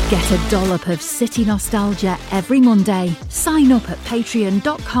 Get a dollop of City nostalgia every Monday. Sign up at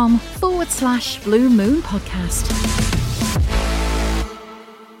patreon.com/Blue Moon Podcast.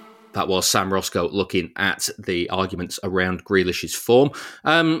 That was Sam Roscoe looking at the arguments around Grealish's form.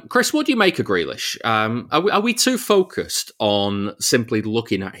 Chris, what do you make of Grealish? Are we too focused on simply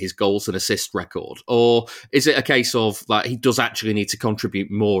looking at his goals and assist record? Or is it a case of like he does actually need to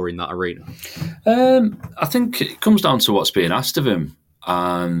contribute more in that arena? I think it comes down to what's being asked of him.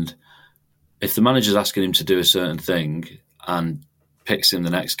 And if the manager's asking him to do a certain thing and picks him the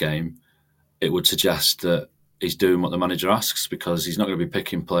next game, it would suggest that he's doing what the manager asks, because he's not going to be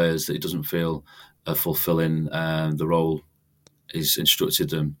picking players that he doesn't feel are fulfilling the role he's instructed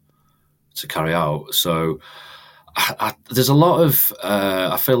them to carry out. So there's a lot of,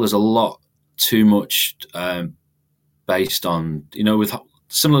 I feel there's a lot too much based on,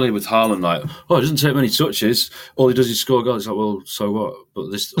 similarly with Haaland, like, oh, he doesn't take many touches, all he does is score goals. It's like, well, so what?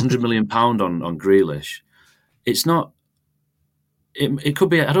 But this £100 million on Grealish, it's not. It could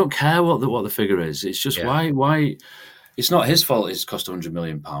be. I don't care what the figure is. It's just why. It's not his fault. It's cost £100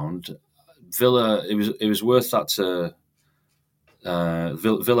 million. Villa. It was worth that to.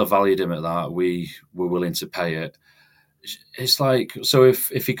 Villa valued him at that. We were willing to pay it. It's like, so if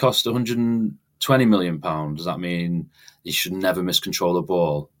he cost £120 million, does that mean he should never miscontrol a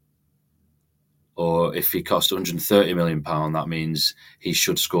ball? Or if he cost £130 million, that means he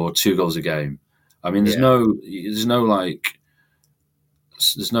should score 2 goals a game. I mean, there's no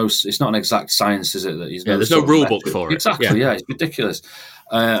it's not an exact science, is it? That there's no rule book for it. Exactly, yeah, it's ridiculous.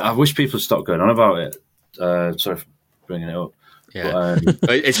 I wish people would stop going on about it. Sorry for bringing it up. Yeah, but,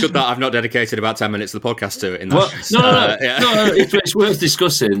 it's good that I've not dedicated about 10 minutes of the podcast to it. No, it's worth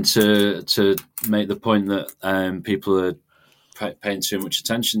discussing to make the point that people are paying too much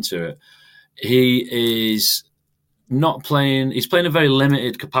attention to it. He is not playing. He's playing a very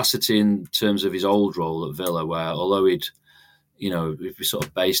limited capacity in terms of his old role at Villa, where although he'd be sort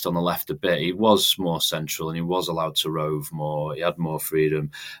of based on the left a bit, he was more central and he was allowed to rove more. He had more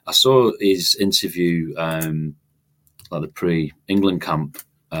freedom. I saw his interview, like the pre-England camp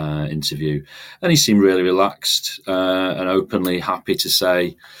interview, and he seemed really relaxed and openly happy to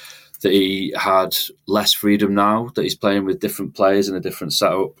say that he had less freedom now, that he's playing with different players in a different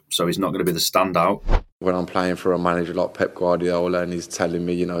setup, so he's not going to be the standout. When I'm playing for a manager like Pep Guardiola and he's telling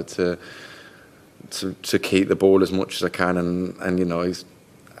me, to keep the ball as much as I can and he's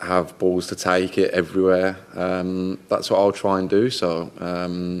have balls to take it everywhere. That's what I'll try and do. So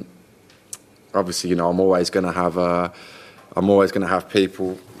obviously, I'm always going to have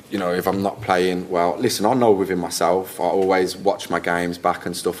people. If I'm not playing well, listen, I know within myself. I always watch my games back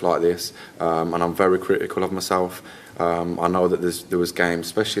and stuff like this, and I'm very critical of myself. I know that there was games,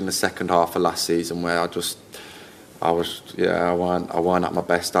 especially in the second half of last season, where I weren't at my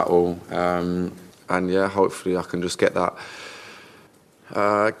best at all. And hopefully I can just get that.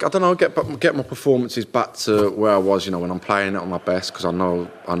 I don't know, get my performances back to where I was, when I'm playing at my best, because I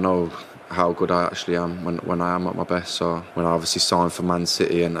know how good I actually am when I am at my best. So when I obviously signed for Man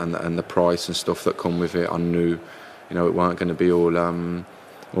City and the price and stuff that come with it, I knew, it weren't going to be all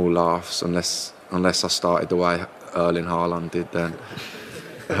laughs unless I started the way Erling Haaland did. Then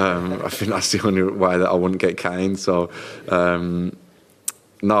I think that's the only way that I wouldn't get caned. So.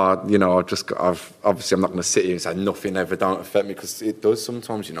 No, I've obviously I'm not going to sit here and say nothing ever don't affect me, because it does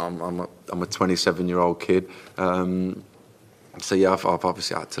sometimes. I'm a 27-year-old kid, so I've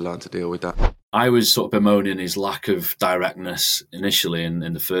obviously had to learn to deal with that. I was sort of bemoaning his lack of directness initially in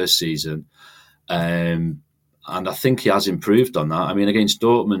the first season, and I think he has improved on that. I mean, against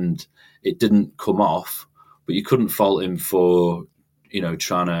Dortmund, it didn't come off, but you couldn't fault him for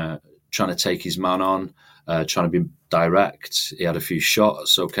trying to take his man on, trying to be direct. He had a few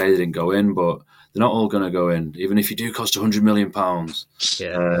shots, okay, they didn't go in, but they're not all going to go in, even if you do cost £100 million.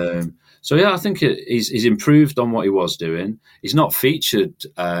 I think he's improved on what he was doing. He's not featured.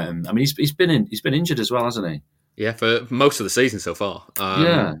 He's been injured as well, hasn't he? Yeah, for most of the season so far.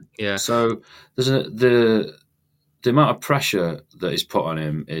 Yeah. So there's the amount of pressure that is put on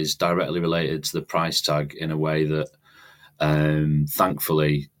him is directly related to the price tag in a way that,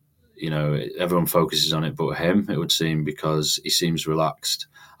 thankfully, everyone focuses on it but him, it would seem, because he seems relaxed.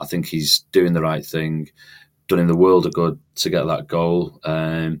 I think he's doing the right thing, done him the world of good to get that goal.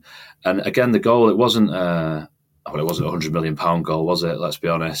 And again, the goal, it wasn't a £100 million goal, was it? Let's be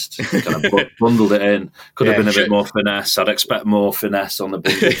honest. Kind of bundled it in. Could have been a bit more finesse. I'd expect more finesse on the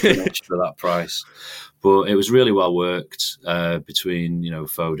bundle finish for that price. But it was really well worked between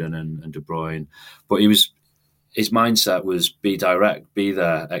Foden and De Bruyne. But his mindset was be direct, be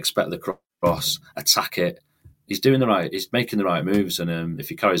there, expect the cross, attack it. He's making the right moves, and if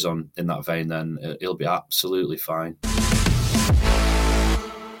he carries on in that vein, then he'll be absolutely fine.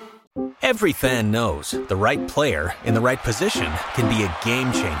 Every fan knows the right player in the right position can be a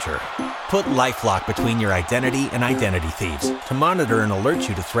game changer. Put LifeLock between your identity and identity thieves to monitor and alert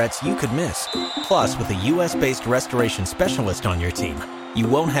you to threats you could miss. Plus, with a U.S.-based restoration specialist on your team, you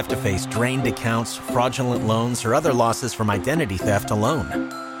won't have to face drained accounts, fraudulent loans, or other losses from identity theft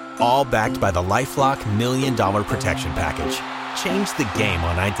alone. All backed by the LifeLock $1 Million Protection Package. Change the game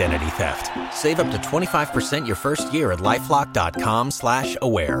on identity theft. Save up to 25% your first year at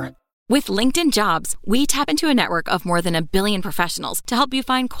LifeLock.com/aware. With LinkedIn Jobs, we tap into a network of more than 1 billion professionals to help you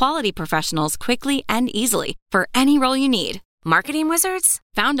find quality professionals quickly and easily for any role you need. Marketing wizards?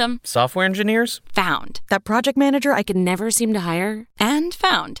 Found them. Software engineers? Found. That project manager I could never seem to hire? And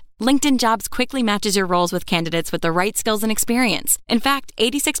found. LinkedIn Jobs quickly matches your roles with candidates with the right skills and experience. In fact,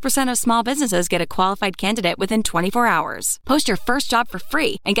 86% of small businesses get a qualified candidate within 24 hours. Post your first job for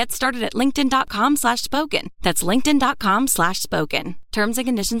free and get started at linkedin.com/spoken. That's linkedin.com/spoken. Terms and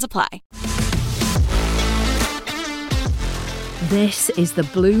conditions apply. This is the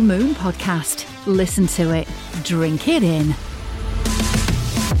Blue Moon Podcast. Listen to it. Drink it in.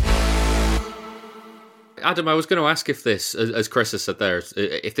 Adam, I was going to ask if this, as Chris has said there,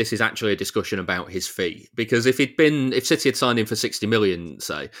 if this is actually a discussion about his fee. Because if City had signed him for 60 million,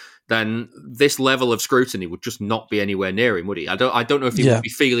 say, then this level of scrutiny would just not be anywhere near him, would he? I don't know if he would be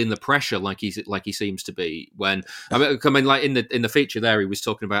feeling the pressure like he seems to be when. I mean, like in the feature there, he was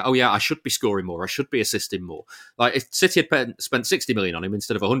talking about, oh yeah, I should be scoring more, I should be assisting more. Like if City had spent 60 million on him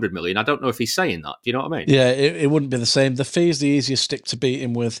instead of 100 million, I don't know if he's saying that. Do you know what I mean? Yeah, it wouldn't be the same. The fee is the easiest stick to beat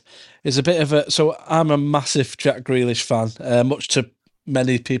him with. Is a bit of a. So I'm a massive Jack Grealish fan, much to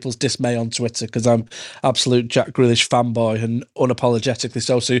many people's dismay on Twitter, because I'm absolute Jack Grealish fanboy and unapologetically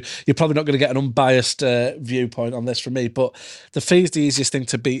so. So you're probably not going to get an unbiased viewpoint on this from me, but the fee's the easiest thing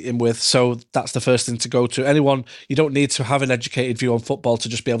to beat him with. So that's the first thing to go to. Anyone, you don't need to have an educated view on football to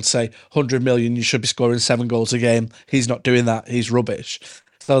just be able to say 100 million, you should be scoring 7 goals a game. He's not doing that. He's rubbish.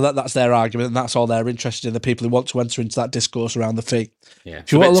 So that's their argument, and that's all they're interested in, the people who want to enter into that discourse around the fee. Yeah,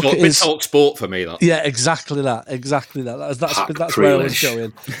 if you want to look at talk sport for me, that. Yeah, exactly that. That's where I was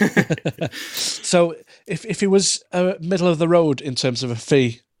going. So if he was middle of the road in terms of a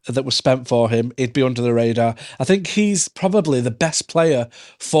fee that was spent for him, he'd be under the radar. I think he's probably the best player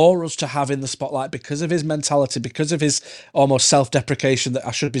for us to have in the spotlight because of his mentality, because of his almost self-deprecation that I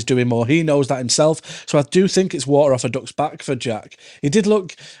should be doing more. He knows that himself. So I do think it's water off a duck's back for Jack. He did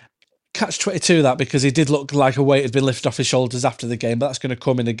look catch-22 that, because he did look like a weight had been lifted off his shoulders after the game, but that's going to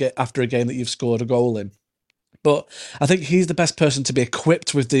come in after a game that you've scored a goal in. But I think he's the best person to be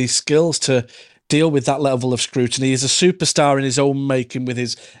equipped with the skills to deal with that level of scrutiny. He's a superstar in his own making with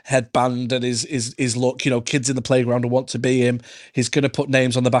his headband and his look. You know, kids in the playground will want to be him. He's going to put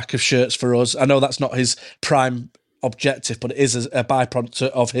names on the back of shirts for us. I know that's not his prime objective, but it is a byproduct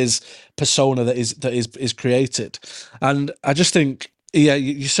of his persona that is created. And I just think, yeah,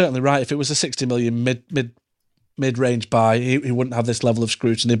 you're certainly right. If it was a 60 million mid-range buy, he wouldn't have this level of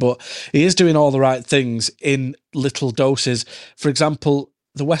scrutiny, but he is doing all the right things in little doses. For example,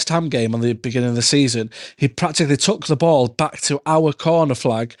 the West Ham game on the beginning of the season, he practically took the ball back to our corner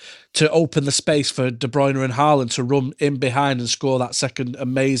flag to open the space for De Bruyne and Haaland to run in behind and score that second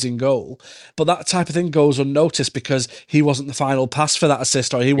amazing goal. But that type of thing goes unnoticed because he wasn't the final pass for that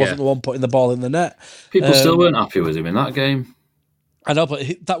assist, or he wasn't the one putting the ball in the net. People still weren't happy with him in that game. I know, but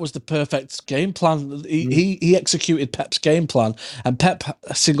that was the perfect game plan. He executed Pep's game plan, and Pep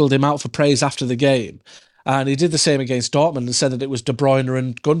singled him out for praise after the game. And he did the same against Dortmund and said that it was De Bruyne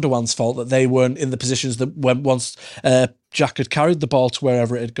and Gundogan's fault that they weren't in the positions that once Jack had carried the ball to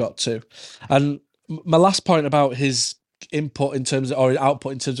wherever it had got to. And my last point about his output in terms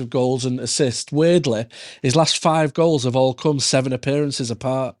of goals and assists, weirdly, his last 5 goals have all come 7 appearances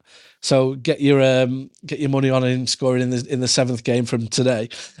apart. So get your money on him scoring in the 7th game from today.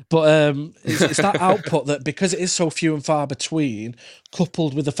 But it's that output that, because it is so few and far between,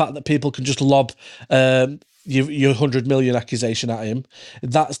 coupled with the fact that people can just lob your 100 million accusation at him,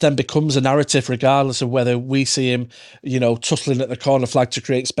 that then becomes a narrative regardless of whether we see him, tussling at the corner flag to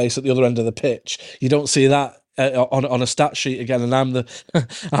create space at the other end of the pitch. You don't see that on a stat sheet again, and I'm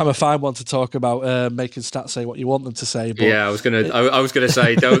a fine one to talk about making stats say what you want them to say. But yeah, I was gonna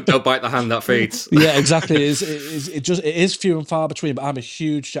say don't bite the hand that feeds. Yeah, exactly. It is few and far between. But I'm a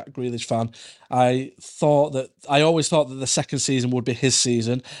huge Jack Grealish fan. I always thought that the second season would be his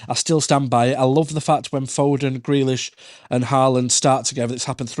season. I still stand by it. I love the fact when Foden, Grealish, and Haaland start together, it's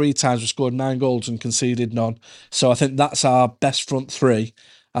happened 3 times. We've scored 9 goals and conceded none. So I think that's our best front three.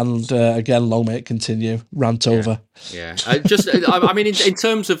 And again, long may it continue. Rant over. Yeah. I mean, in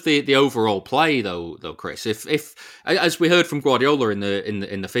terms of the overall play, though, Chris, if as we heard from Guardiola in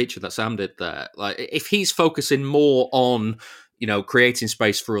the feature that Sam did there, like if he's focusing more on creating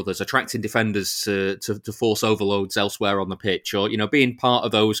space for others, attracting defenders to force overloads elsewhere on the pitch, or being part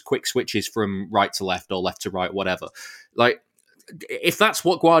of those quick switches from right to left or left to right, whatever. Like, if that's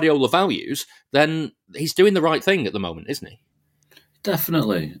what Guardiola values, then he's doing the right thing at the moment, isn't he?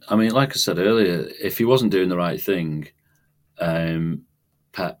 Definitely. I mean, like I said earlier, if he wasn't doing the right thing,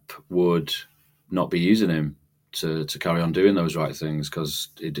 Pep would not be using him to carry on doing those right things, because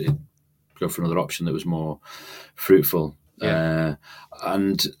he'd go for another option that was more fruitful. Yeah.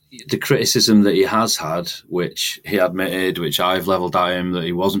 And the criticism that he has had, which he admitted, which I've levelled at him, that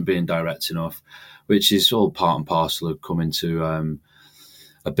he wasn't being direct enough, which is all part and parcel of coming to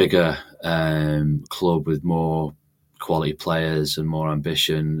a bigger club with more quality players and more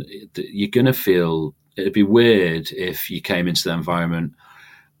ambition. You're going to feel it'd be weird if you came into the environment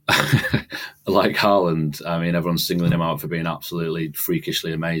like Haaland. I mean, everyone's singling him out for being absolutely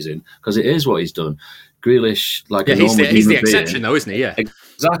freakishly amazing, because it is what he's done. Grealish, he's the exception, though, isn't he? Yeah,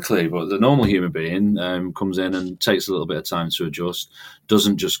 exactly. But the normal human being comes in and takes a little bit of time to adjust.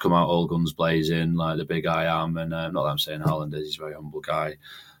 Doesn't just come out all guns blazing like the big I am. And not that I'm saying Haaland is, he's a very humble guy.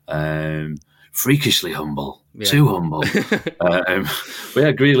 Freakishly humble, too humble. But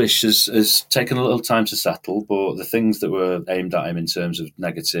yeah, Grealish has taken a little time to settle, but the things that were aimed at him in terms of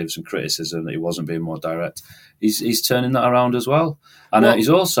negatives and criticism, that he wasn't being more direct, he's turning that around as well. And he's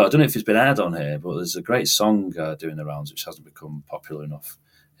also, I don't know if it's been aired on here, but there's a great song doing the rounds which hasn't become popular enough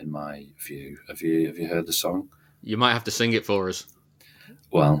in my view. Have you heard the song? You might have to sing it for us.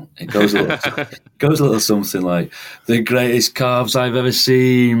 Well, it goes a little something like, the greatest calves I've ever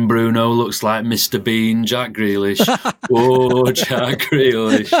seen. Bruno looks like Mr. Bean. Jack Grealish. Oh, Jack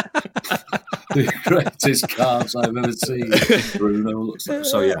Grealish. The greatest calves I've ever seen. Bruno looks like...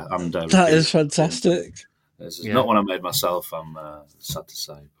 So, yeah, I'm down. That is fantastic. It's not one I made myself, I'm sad to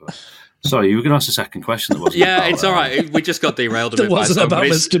say. But sorry, you were going to ask a second question that wasn't it's all right. We just got derailed a bit. It wasn't about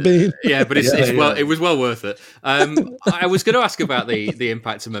Mr. Bean. Yeah, but it was well worth it. I was going to ask about the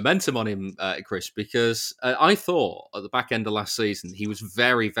impact of momentum on him, Chris, because I thought at the back end of last season he was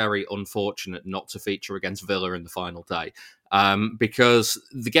very, very unfortunate not to feature against Villa in the final day. Because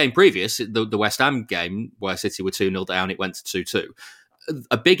the game previous, the West Ham game where City were 2-0 down, it went to 2-2.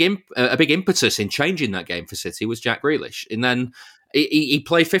 A big impetus in changing that game for City was Jack Grealish. And then he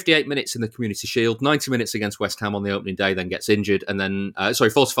played 58 minutes in the Community Shield, 90 minutes against West Ham on the opening day, then gets injured, and then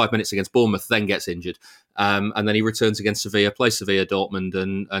 45 minutes against Bournemouth, then gets injured, and then he returns against Sevilla, plays Sevilla, Dortmund,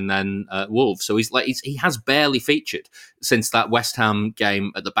 and then Wolves. So he has barely featured since that West Ham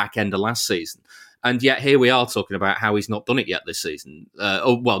game at the back end of last season. And yet here we are talking about how he's not done it yet this season.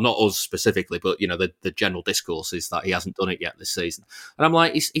 Well, not us specifically, but the general discourse is that he hasn't done it yet this season. And I'm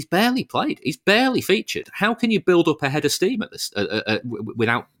like, he's barely played. He's barely featured. How can you build up a head of steam at this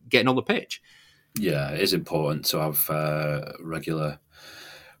without getting on the pitch? Yeah, it is important to have regular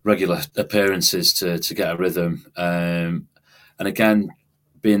appearances to get a rhythm. And again,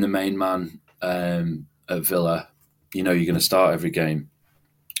 being the main man at Villa, you're going to start every game.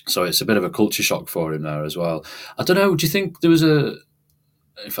 So it's a bit of a culture shock for him there as well. I don't know, do you think there was in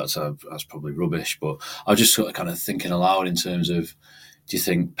fact, that's probably rubbish, but I was just sort of kind of thinking aloud in terms of, do you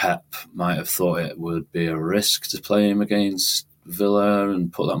think Pep might have thought it would be a risk to play him against Villa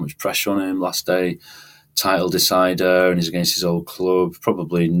and put that much pressure on him last day? Title decider, and he's against his old club.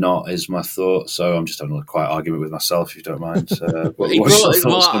 Probably not, is my thought. So I'm just having a quiet argument with myself, if you don't mind.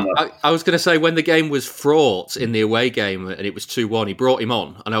 I was going to say, when the game was fraught in the away game and it was 2-1, he brought him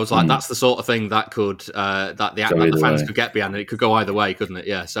on, and I was like, that's the sort of thing that could the fans could get behind, and it could go either way, couldn't it?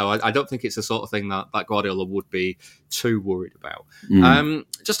 Yeah. So I don't think it's the sort of thing that Guardiola would be too worried about.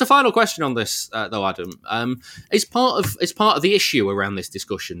 Just a final question on this, though, Adam. Is part of the issue around this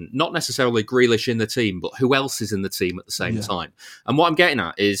discussion not necessarily Grealish in the team, but who else is in the team at the same time? And what I'm getting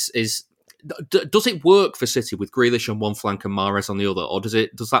at is does it work for City with Grealish on one flank and Mahrez on the other, or does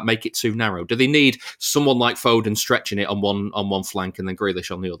that make it too narrow? Do they need someone like Foden stretching it on one flank and then Grealish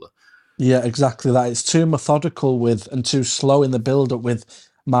on the other? Yeah, exactly that. It's too methodical and too slow in the build-up with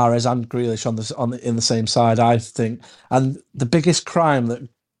Mahrez and Grealish in the same side, I think. And the biggest crime that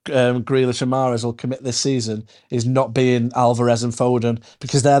Grealish and Mahrez will commit this season is not being Alvarez and Foden,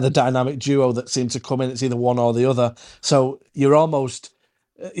 because they're the dynamic duo that seem to come in. It's either one or the other. So you're almost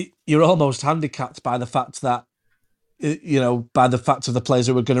handicapped by the fact that by the fact of the players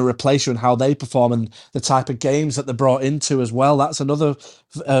who are going to replace you and how they perform and the type of games that they're brought into as well. That's another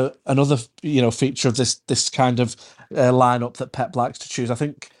feature of this kind of lineup that Pep likes to choose. I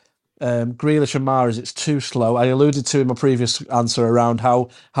think Grealish and Mahrez, it's too slow. I alluded to in my previous answer around how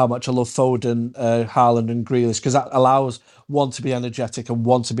much I love Foden, Haaland and Grealish, because that allows one to be energetic and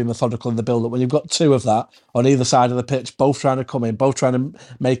one to be methodical in the build-up. When you've got two of that on either side of the pitch, both trying to come in, both trying to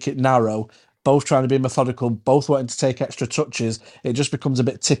make it narrow, both trying to be methodical, both wanting to take extra touches, it just becomes a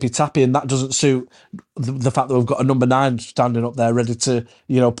bit tippy-tappy, and that doesn't suit the fact that we've got a number 9 standing up there ready to,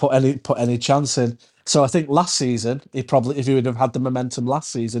 put any chance in. So I think last season, if he would have had the momentum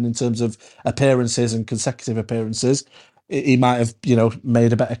last season in terms of appearances and consecutive appearances, he might have,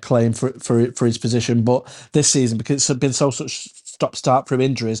 made a better claim for his position. But this season, because it's been such stop-start from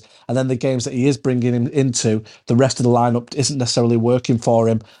injuries, and then the games that he is bringing him into, the rest of the lineup isn't necessarily working for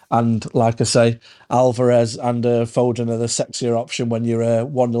him. And like I say, Alvarez and Foden are the sexier option when you're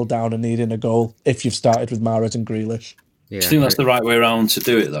 1-0 down and needing a goal, if you've started with Mahrez and Grealish. Yeah. I think that's the right way around to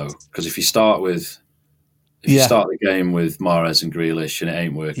do it, though, because if you start the game with Mahrez and Grealish and it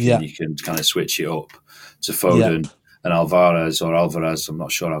ain't working, you can kind of switch it up to Foden and Alvarez, or Alvarez. I'm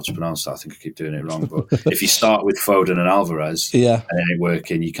not sure how to pronounce that. I think I keep doing it wrong. But if you start with Foden and Alvarez and it ain't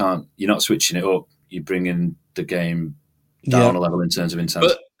working, you're not switching it up. You're bringing the game down a level in terms of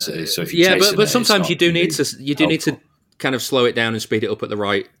intensity. So if you're sometimes you do need to kind of slow it down and speed it up at the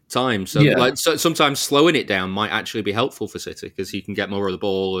right time. So sometimes slowing it down might actually be helpful for City, because you can get more of the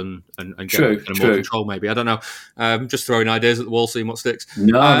ball and get more control, maybe. I don't know. Just throwing ideas at the wall, seeing what sticks.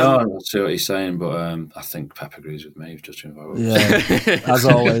 No, I see what he's saying, but I think Pep agrees with me. Just as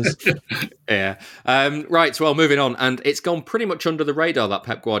always. Right, well, moving on. And it's gone pretty much under the radar that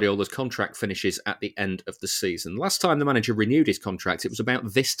Pep Guardiola's contract finishes at the end of the season. Last time the manager renewed his contract, it was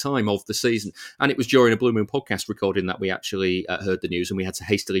about this time of the season. And it was during a Blue Moon podcast recording that we actually heard the news, and we had to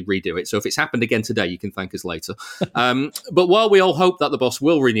hastily redo it. So if it's happened again today, you can thank us later. But while we all hope that the boss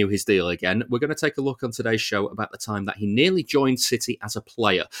will renew his deal again, we're going to take a look on today's show about the time that he nearly joined City as a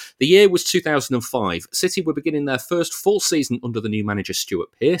player. The year was 2005. City were beginning their first full season under the new manager Stuart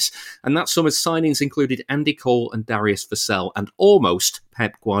Pearce, and that summer's signings included Andy Cole and Darius Vassell, and almost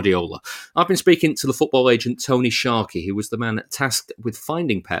Pep Guardiola. I've been speaking to the football agent Tony Sharkey, who was the man tasked with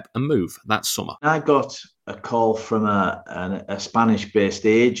finding Pep a move that summer. I got a call from a Spanish-based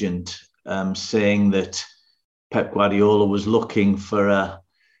agent saying that Pep Guardiola was looking for a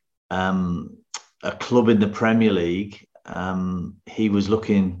club in the Premier League. He was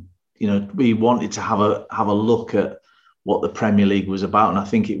looking, he wanted to have a look at what the Premier League was about, and I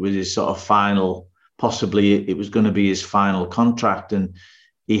think it was his sort of final. Possibly it was going to be his final contract, and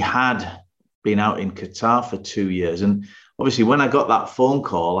he had been out in Qatar for 2 years. And obviously, when I got that phone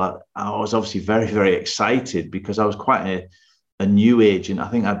call, I was obviously very, very excited, because I was quite a new agent. I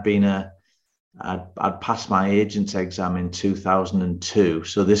think I'd passed my agent's exam in 2002,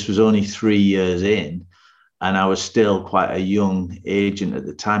 so this was only 3 years in, and I was still quite a young agent at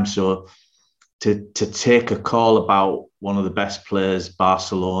the time. So to take a call about one of the best players,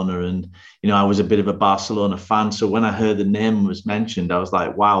 Barcelona, and I was a bit of a Barcelona fan. So when I heard the name was mentioned, I was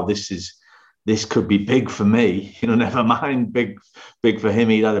like, wow, this could be big for me. Never mind big for him.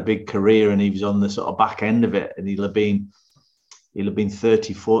 He'd had a big career and he was on the sort of back end of it, and he'll have been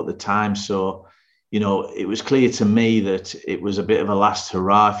 34 at the time. So, it was clear to me that it was a bit of a last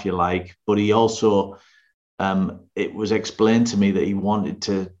hurrah, if you like, but he also, it was explained to me that he wanted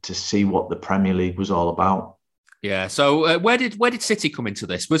to see what the Premier League was all about. Yeah. So where did City come into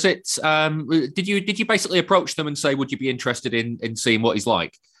this? Was it did you basically approach them and say, would you be interested in seeing what he's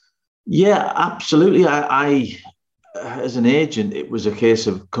like? Yeah, absolutely. I as an agent, it was a case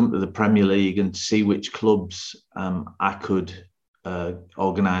of come to the Premier League and see which clubs I could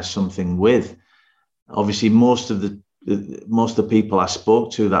organise something with. Obviously, most of the people I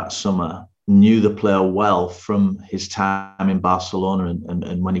spoke to that summer knew the player well from his time in Barcelona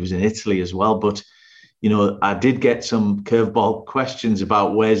and when he was in Italy as well. But, I did get some curveball questions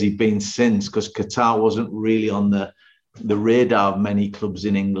about where's he been since, because Qatar wasn't really on the radar of many clubs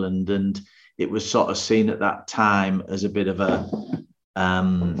in England. And it was sort of seen at that time as a bit of a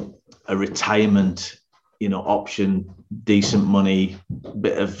retirement, option, decent money,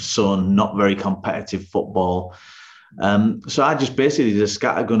 bit of sun, not very competitive football. So I just basically did a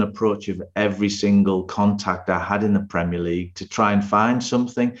scattergun approach of every single contact I had in the Premier League to try and find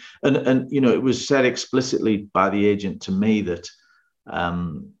something. And it was said explicitly by the agent to me that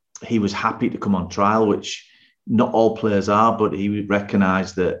he was happy to come on trial, which not all players are, but he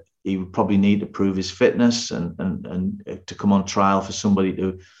recognised that he would probably need to prove his fitness and to come on trial for somebody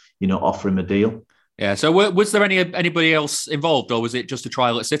to, offer him a deal. Yeah. So was there anybody else involved, or was it just a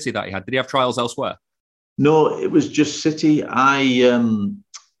trial at City that he had? Did he have trials elsewhere? No, it was just City.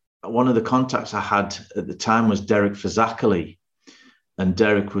 One of the contacts I had at the time was Derek Fazackerley, and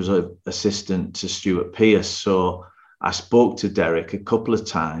Derek was an assistant to Stuart Pearce. So I spoke to Derek a couple of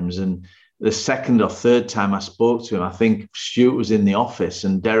times, and the second or third time I spoke to him, I think Stuart was in the office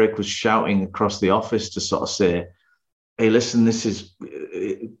and Derek was shouting across the office to sort of say, hey, listen, this is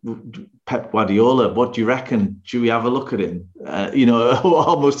Pep Guardiola. What do you reckon? Should we have a look at him?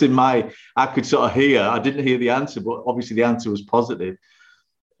 Almost I could sort of hear. I didn't hear the answer, but obviously the answer was positive.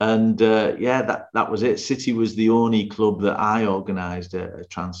 And that was it. City was the only club that I organised a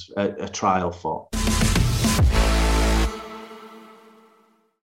trial for.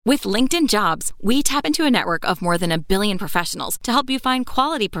 With LinkedIn Jobs, we tap into a network of more than 1 billion professionals to help you find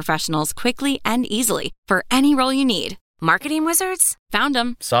quality professionals quickly and easily for any role you need. Marketing wizards? Found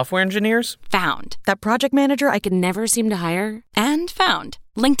them. Software engineers? Found. That project manager I could never seem to hire? And found.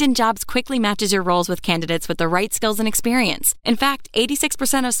 LinkedIn Jobs quickly matches your roles with candidates with the right skills and experience. In fact,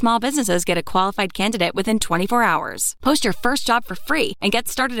 86% of small businesses get a qualified candidate within 24 hours. Post your first job for free and get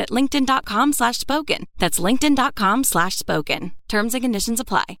started at linkedin.com/spoken. That's linkedin.com/spoken. Terms and conditions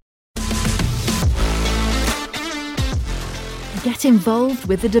apply. Get involved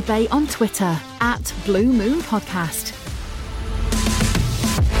with the debate on Twitter @BlueMoonPodcast.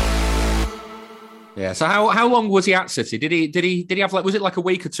 Yeah. So how long was he at City? Did he have was it like a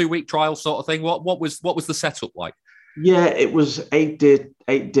week or 2 week trial sort of thing? What was the setup like? Yeah, it was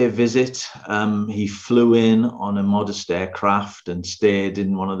 8-day visit. He flew in on a modest aircraft and stayed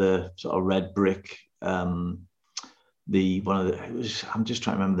in one of the sort of red brick. I'm just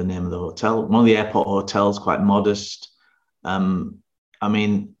trying to remember the name of the hotel. One of the airport hotels, quite modest.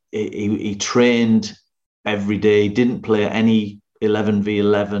 He trained every day. He didn't play any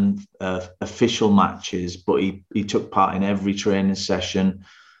 11v11 official matches, but he took part in every training session.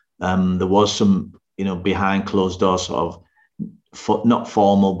 There was some, behind closed doors, sort of not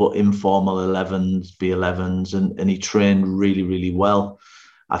formal but informal 11v11s, and he trained really, really well.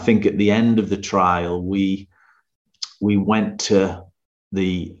 I think at the end of the trial, we went to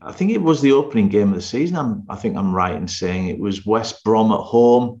I think it was the opening game of the season. I think I'm right in saying it was West Brom at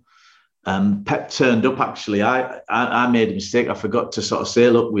home. Pep turned up, actually. I made a mistake. I forgot to sort of say,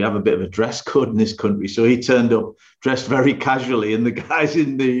 look, we have a bit of a dress code in this country. So he turned up dressed very casually, and the guys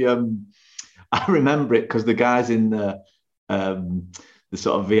in the, I remember it because the guys in the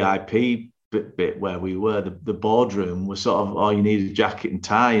sort of VIP bit where we were, the boardroom, was sort of, you need a jacket and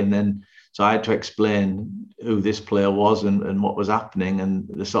tie. And then, so I had to explain who this player was and what was happening, and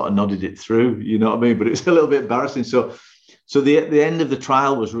they sort of nodded it through, you know what I mean? But it's a little bit embarrassing. So the end of the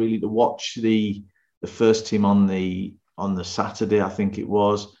trial was really to watch the first team on the Saturday, I think it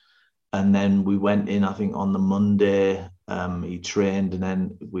was, and then we went in, I think, on the Monday. He trained, and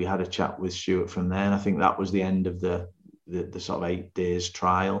then we had a chat with Stuart from there. And I think that was the end of the sort of 8 days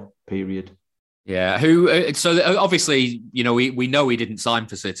trial period. Yeah. So obviously, we know he didn't sign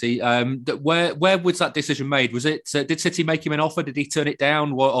for City. Where was that decision made? Was it? Did City make him an offer? Did he turn it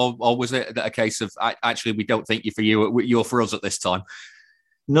down, or was it a case of actually we don't think you're for us at this time?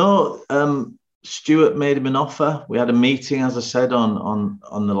 No. Stuart made him an offer. We had a meeting, as I said,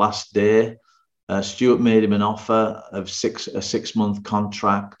 on the last day. Stuart made him an offer of a 6-month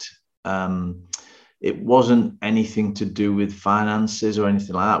contract. It wasn't anything to do with finances or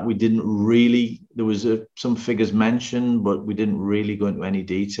anything like that. We didn't really, there was some figures mentioned, but we didn't really go into any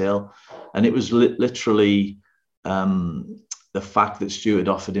detail. And it was literally the fact that Stuart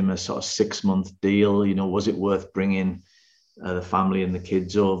offered him a sort of 6-month deal. Was it worth bringing the family and the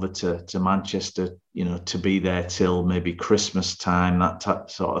kids over to Manchester, to be there till maybe Christmas time,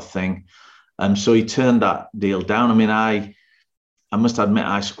 that sort of thing. So he turned that deal down. I mean, I must admit,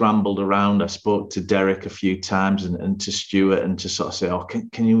 I scrambled around. I spoke to Derek a few times and to Stuart, and to sort of say,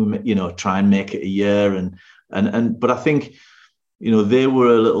 can you, try and make it a year? But I think, they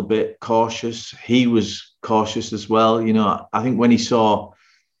were a little bit cautious. He was cautious as well. I think when he saw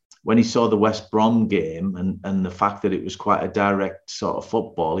the West Brom game and the fact that it was quite a direct sort of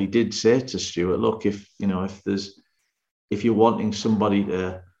football, he did say to Stuart, look, if you're wanting somebody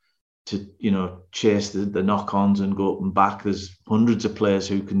to chase the knock-ons and go up and back, there's hundreds of players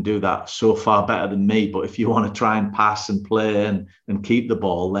who can do that so far better than me. But if you want to try and pass and play and keep the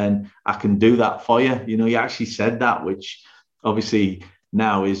ball, then I can do that for you. He actually said that, which obviously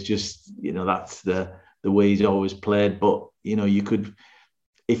now is just, that's the way he's always played. But, you could,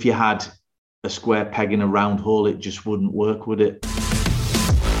 if you had a square peg in a round hole, it just wouldn't work, would it?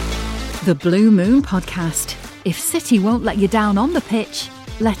 The Blue Moon Podcast. If City won't let you down on the pitch,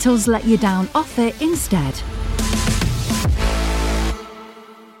 Let us let you down off it instead.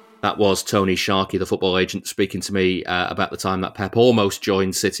 That was Tony Sharkey, the football agent, speaking to me about the time that Pep almost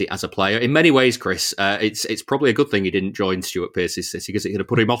joined City as a player. In many ways, Chris, it's probably a good thing he didn't join Stuart Pearce's City, because it could have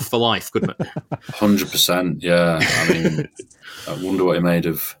put him off for life, couldn't it? 100%, yeah. I mean, I wonder what he made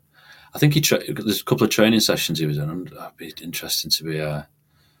of... I think there's a couple of training sessions he was in, and it'd be interesting to be a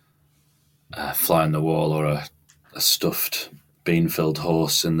fly on the wall or a stuffed bean-filled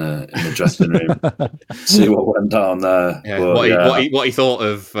horse in the dressing room. See what went down there. Yeah, but, what he thought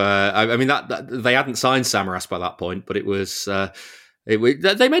of. I mean, that they hadn't signed Samaras by that point, but it was. They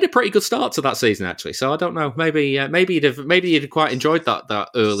made a pretty good start to that season, actually. So I don't know. Maybe you'd have quite enjoyed that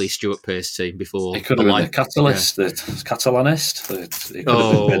early Stuart Pearce team before. He could have been the catalyst, the Catalanist.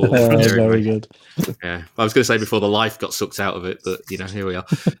 Very good. Yeah, I was going to say before the life got sucked out of it, but here we are.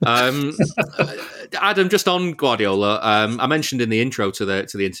 Adam, just on Guardiola, I mentioned in the intro to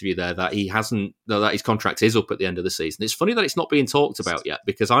the interview there that that his contract is up at the end of the season. It's funny that it's not being talked about yet,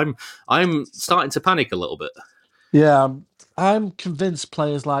 because I'm starting to panic a little bit. Yeah. I'm convinced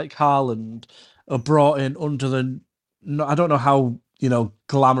players like Haaland are brought in under I don't know how,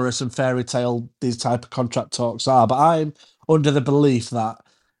 glamorous and fairy tale these type of contract talks are, but I'm under the belief that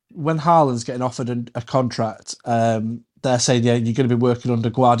when Haaland's getting offered a contract, they're saying, yeah, you're going to be working under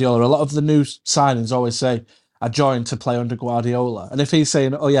Guardiola. A lot of the new signings always say, I joined to play under Guardiola. And if he's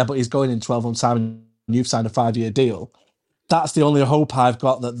saying, oh yeah, but he's going in 12 months' time and you've signed a 5-year deal, that's the only hope I've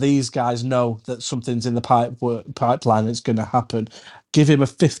got, that these guys know that something's in the pipeline. It's going to happen. Give him a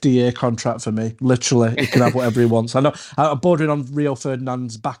 50-year contract for me. Literally, he can have whatever he wants. I know I'm bordering on Rio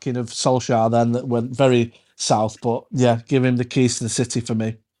Ferdinand's backing of Solskjaer then, that went very south. But yeah, give him the keys to the City for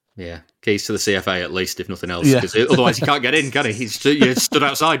me. Yeah, keys to the CFA at least, if nothing else, because otherwise he can't get in, can he? You stood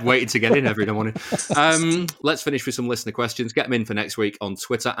outside waiting to get in every morning. Let's finish with some listener questions. Get them in for next week on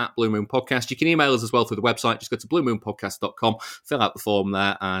Twitter at Blue Moon Podcast. You can email us as well through the website. Just go to bluemoonpodcast.com, fill out the form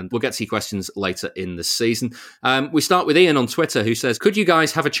there, and we'll get to your questions later in the season. We start with Ian on Twitter, who says, could you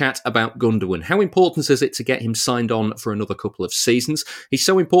guys have a chat about Gundogan? How important is it to get him signed on for another couple of seasons? He's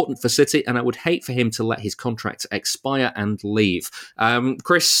so important for City, and I would hate for him to let his contract expire and leave.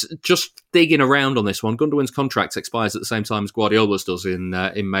 Chris, just digging around on this one, Gundogan's contract expires at the same time as Guardiola's does in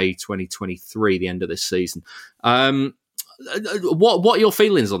May 2023, the end of this season. What are your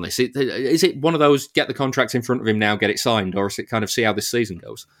feelings on this? Is it one of those, get the contract in front of him now, get it signed, or is it kind of see how this season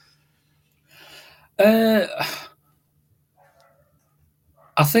goes? I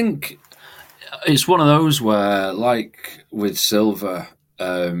think it's one of those where, like with Silva,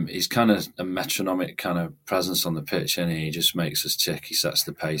 he's kind of a metronomic kind of presence on the pitch, and he just makes us tick. He sets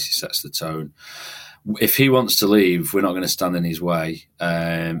the pace, he sets the tone. If he wants to leave, we're not going to stand in his way.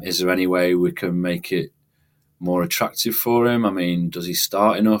 Is there any way we can make it more attractive for him? I mean, does he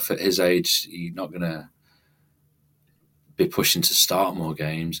start enough at his age? He's not going to be pushing to start more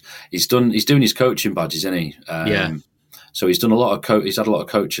games. He's doing his coaching badges, isn't he? Yeah. So he's done a lot of he's had a lot of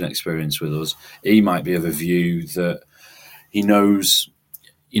coaching experience with us. He might be of a view that he knows.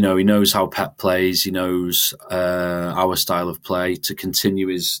 He knows how Pep plays. He knows our style of play to continue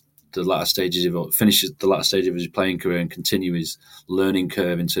finish the latter stage of his playing career and continue his learning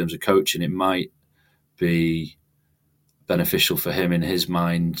curve in terms of coaching. It might be beneficial for him in his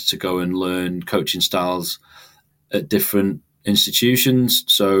mind to go and learn coaching styles at different institutions.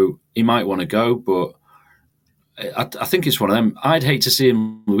 So he might want to go, but I think it's one of them.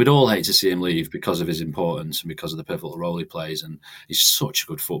 We'd all hate to see him leave because of his importance and because of the pivotal role he plays. And he's such a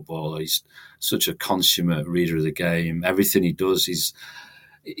good footballer. He's such a consummate reader of the game. Everything he does, he's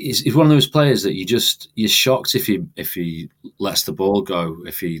one of those players that you're shocked if he lets the ball go.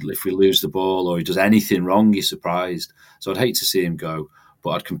 If we lose the ball or he does anything wrong, you're surprised. So I'd hate to see him go,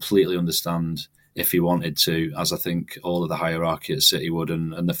 but I'd completely understand if he wanted to, as I think all of the hierarchy at City would,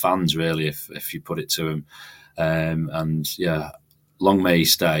 and the fans really, if you put it to him. And yeah, long may he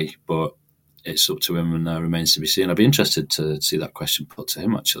stay, but it's up to him and remains to be seen. I'd be interested to see that question put to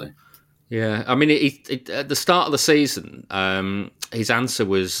him, actually. Yeah, I mean, at the start of the season, his answer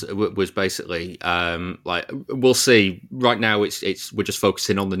was basically like, "We'll see." Right now, we're just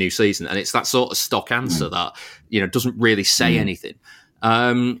focusing on the new season, and it's that sort of stock answer that doesn't really say anything.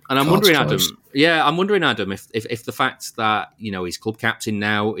 And I'm wondering, Adam. Yeah, I'm wondering, Adam, if the fact that he's club captain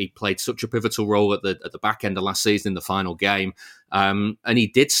now, he played such a pivotal role at the back end of last season in the final game, and he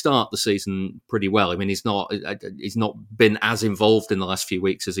did start the season pretty well. I mean, he's not been as involved in the last few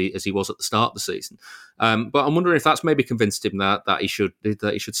weeks as he was at the start of the season. But I'm wondering if that's maybe convinced him that he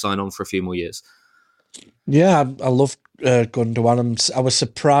should sign on for a few more years. Yeah, I love Gundogan. I was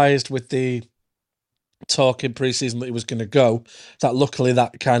surprised with the talk in pre-season that he was going to go. That luckily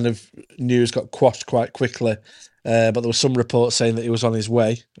that kind of news got quashed quite quickly. But there was some reports saying that he was on his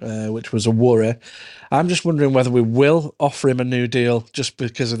way, which was a worry. I'm just wondering whether we will offer him a new deal just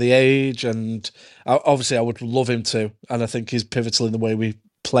because of the age, and obviously I would love him to, and I think he's pivotal in the way we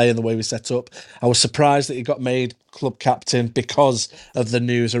play and the way we set up. I was surprised that he got made club captain because of the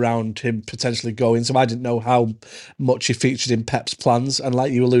news around him potentially going, so I didn't know how much he featured in Pep's plans, and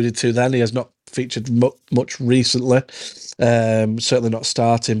like you alluded to then, he has not featured much recently, certainly not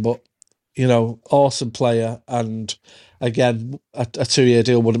starting, but awesome player, and again, a 2-year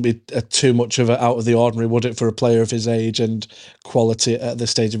deal wouldn't be too much of out of the ordinary, would it, for a player of his age and quality at this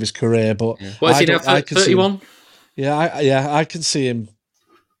stage of his career? But what is he now? 31. I can see him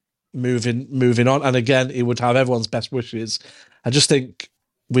moving on, and again, he would have everyone's best wishes. I just think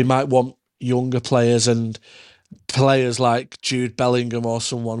we might want younger players and players like Jude Bellingham or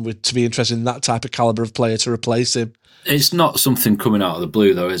someone to be interested in that type of caliber of player to replace him. It's not something coming out of the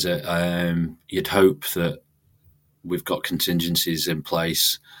blue, though, is it? You'd hope that we've got contingencies in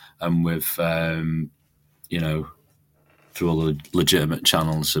place, and we've, through all the legitimate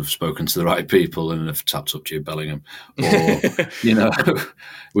channels, have spoken to the right people and have tapped up Jude Bellingham, or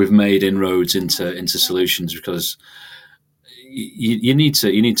we've made inroads into solutions, because you need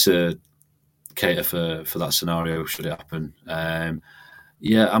to cater for that scenario should it happen. I'm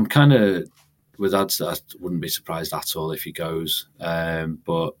kind of with Ads, I wouldn't be surprised at all if he goes,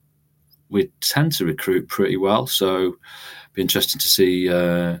 but we tend to recruit pretty well, so it'd be interesting to see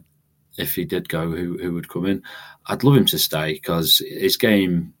if he did go, who would come in. I'd love him to stay, because his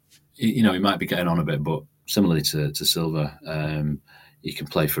game, he might be getting on a bit, but similarly to Silva, he can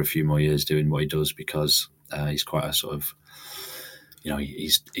play for a few more years doing what he does, because he's quite a sort of,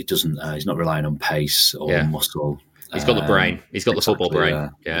 he's not relying on pace or muscle. He's got the brain. He's got the football brain.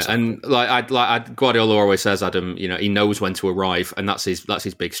 Yeah. Exactly. And like Guardiola always says, Adam, he knows when to arrive, and that's his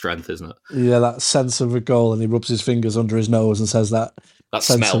big strength, isn't it? Yeah, that sense of a goal, and he rubs his fingers under his nose and says that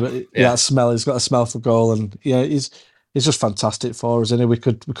sense smell. That smell. He's got a smell for goal, and he's just fantastic for us. And we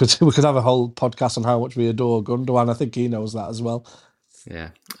could have a whole podcast on how much we adore Gundogan. I think he knows that as well. Yeah.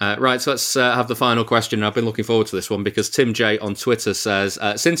 Right, so let's have the final question. I've been looking forward to this one because Tim J on Twitter says,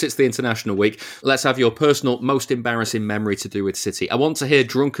 since it's the International Week, let's have your personal most embarrassing memory to do with City. I want to hear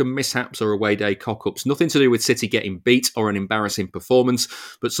drunken mishaps or away day cock-ups. Nothing to do with City getting beat or an embarrassing performance,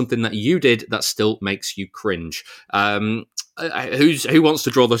 but something that you did that still makes you cringe. Who wants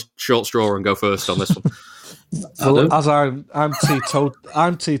to draw the short straw and go first on this one? Well, as I'm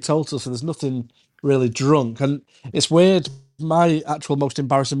teetotal, so there's nothing really drunk. And it's weird, my actual most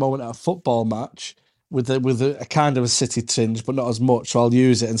embarrassing moment at a football match with a kind of a City tinge, but not as much, so I'll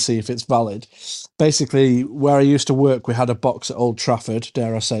use it and see if it's valid. Basically, where I used to work, we had a box at Old Trafford,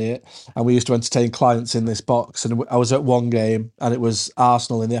 dare I say it, and we used to entertain clients in this box. And I was at one game, and it was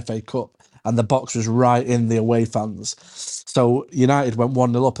Arsenal in the FA Cup, and the box was right in the away fans. So United went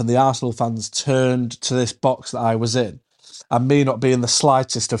 1-0 up, and the Arsenal fans turned to this box that I was in. And me not being the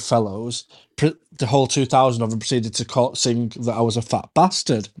slightest of fellows, the whole 2,000 of them proceeded to sing that I was a fat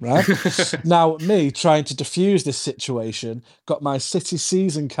bastard, right? Now, me trying to diffuse this situation, got my City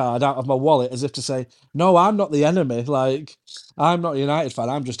season card out of my wallet as if to say, no, I'm not the enemy. Like, I'm not a United fan.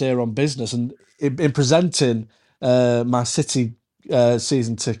 I'm just here on business. And in presenting my City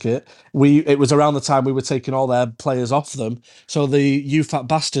season ticket, it was around the time we were taking all their players off them, so the "you fat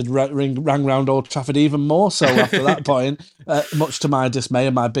bastard" rang round Old Trafford even more so after that point, much to my dismay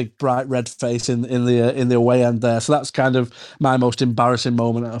and my big bright red face in the away end there. So that's kind of my most embarrassing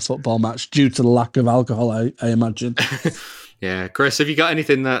moment at a football match, due to the lack of alcohol, I imagine. Yeah, Chris, have you got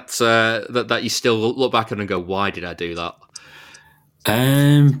anything that you still look back on and go, why did I do that?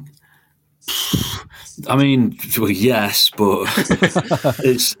 I mean, well, yes, but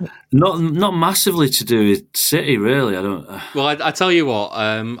it's not massively to do with City, really. I don't. Well, I tell you what.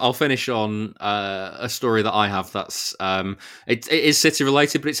 I'll finish on a story that I have. That's it is City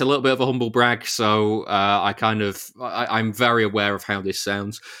related, but it's a little bit of a humble brag. So I'm very aware of how this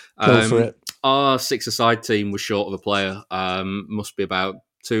sounds. Go for it. Our six-a-side team was short of a player. Must be about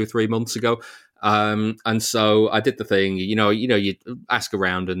 2-3 months ago. And so I did the thing, you ask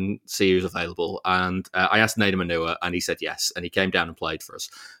around and see who's available. And I asked Nader Manua, and he said yes, and he came down and played for us.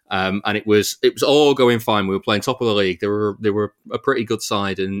 And it was all going fine. We were playing top of the league. They were a pretty good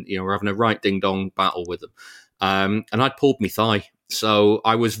side, and we're having a right ding dong battle with them. And I'd pulled my thigh, so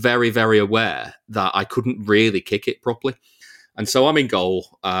I was very, very aware that I couldn't really kick it properly. And so I'm in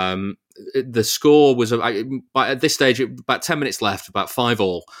goal. The score was, at this stage, about 10 minutes left, about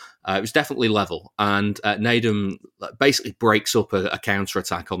 5-5. It was definitely level, and Nedum basically breaks up a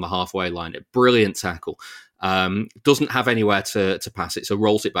counter-attack on the halfway line. A brilliant tackle. Doesn't have anywhere to pass it, so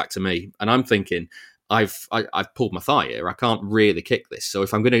rolls it back to me. And I'm thinking, I've pulled my thigh here. I can't really kick this. So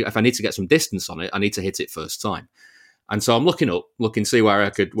if I need to get some distance on it, I need to hit it first time. And so I'm looking, see where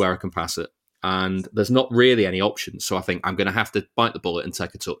I can pass it. And there's not really any options. So I think I'm going to have to bite the bullet and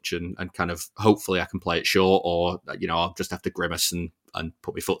take a touch and kind of hopefully I can play it short, or, I'll just have to grimace and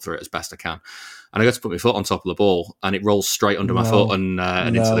put my foot through it as best I can. And I got to put my foot on top of the ball and it rolls straight under my foot and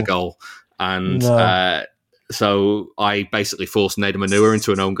into the goal. And so I basically forced Nedum Onuoha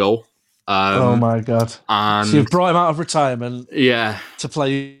into an own goal. Oh my God. And so you've brought him out of retirement to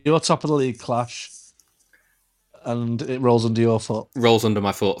play your top of the league clash. And it rolls under your foot. Rolls under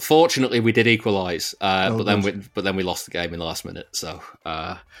my foot. Fortunately, we did equalise, but then we lost the game in the last minute. So,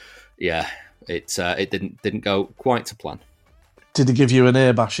 it didn't go quite to plan. Did he give you an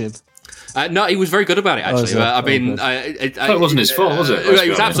ear bashing? No, he was very good about it. Actually, it wasn't his fault, was it? It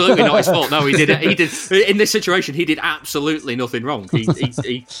was absolutely not his fault. No, he did. He did in this situation. He did absolutely nothing wrong.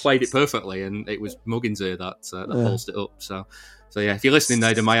 He played it perfectly, and it was Muggins' ear that pulsed it up. So yeah, if you're listening,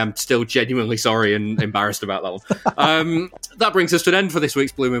 Nedum, I am still genuinely sorry and embarrassed about that one. That brings us to an end for this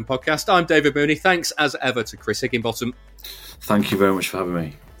week's Blue Moon podcast. I'm David Mooney. Thanks as ever to Chris Higginbottom. Thank you very much for having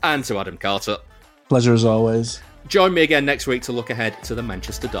me. And to Adam Carter. Pleasure as always. Join me again next week to look ahead to the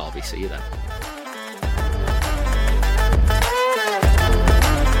Manchester Derby. See you then.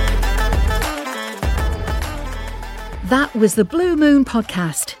 That was the Blue Moon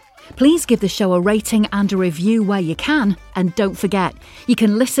podcast. Please give the show a rating and a review where you can. And don't forget, you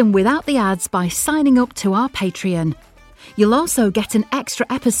can listen without the ads by signing up to our Patreon. You'll also get an extra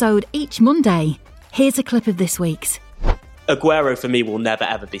episode each Monday. Here's a clip of this week's. Aguero for me will never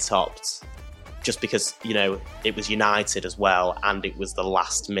ever be topped. Just because, it was United as well, and it was the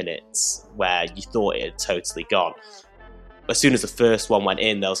last minutes where you thought it had totally gone. As soon as the first one went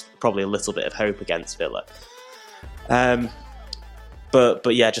in, there was probably a little bit of hope against Villa.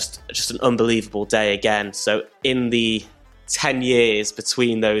 But yeah, just an unbelievable day again. So in the 10 years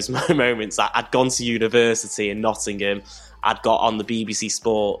between those moments, I'd gone to university in Nottingham. I'd got on the BBC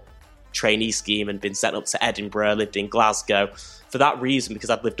Sport trainee scheme and been sent up to Edinburgh, lived in Glasgow. For that reason, because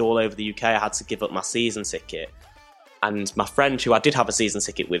I'd lived all over the UK, I had to give up my season ticket. And my friend, who I did have a season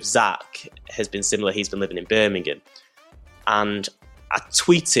ticket with, Zach, has been similar. He's been living in Birmingham. And I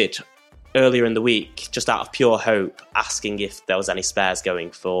tweeted earlier in the week, just out of pure hope, asking if there was any spares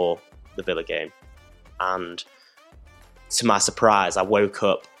going for the Villa game. And to my surprise, I woke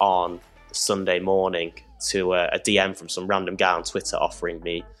up on Sunday morning to a DM from some random guy on Twitter offering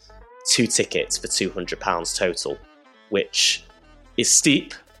me 2 tickets for £200 total, which is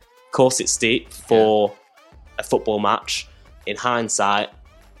steep. Of course it's steep for a football match. In hindsight,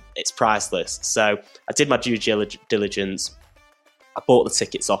 it's priceless. So I did my due diligence. I bought the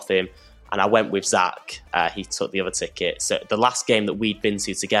tickets off him. And I went with Zach. He took the other ticket. So the last game that we'd been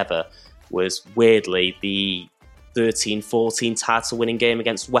to together was, weirdly, the 13-14 title-winning game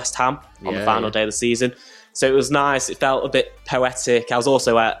against West Ham on the final day of the season. So it was nice. It felt a bit poetic. I was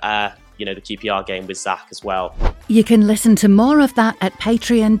also at the QPR game with Zach as well. You can listen to more of that at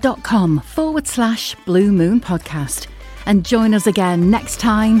patreon.com/Blue Moon Podcast. And join us again next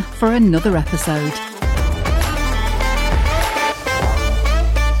time for another episode.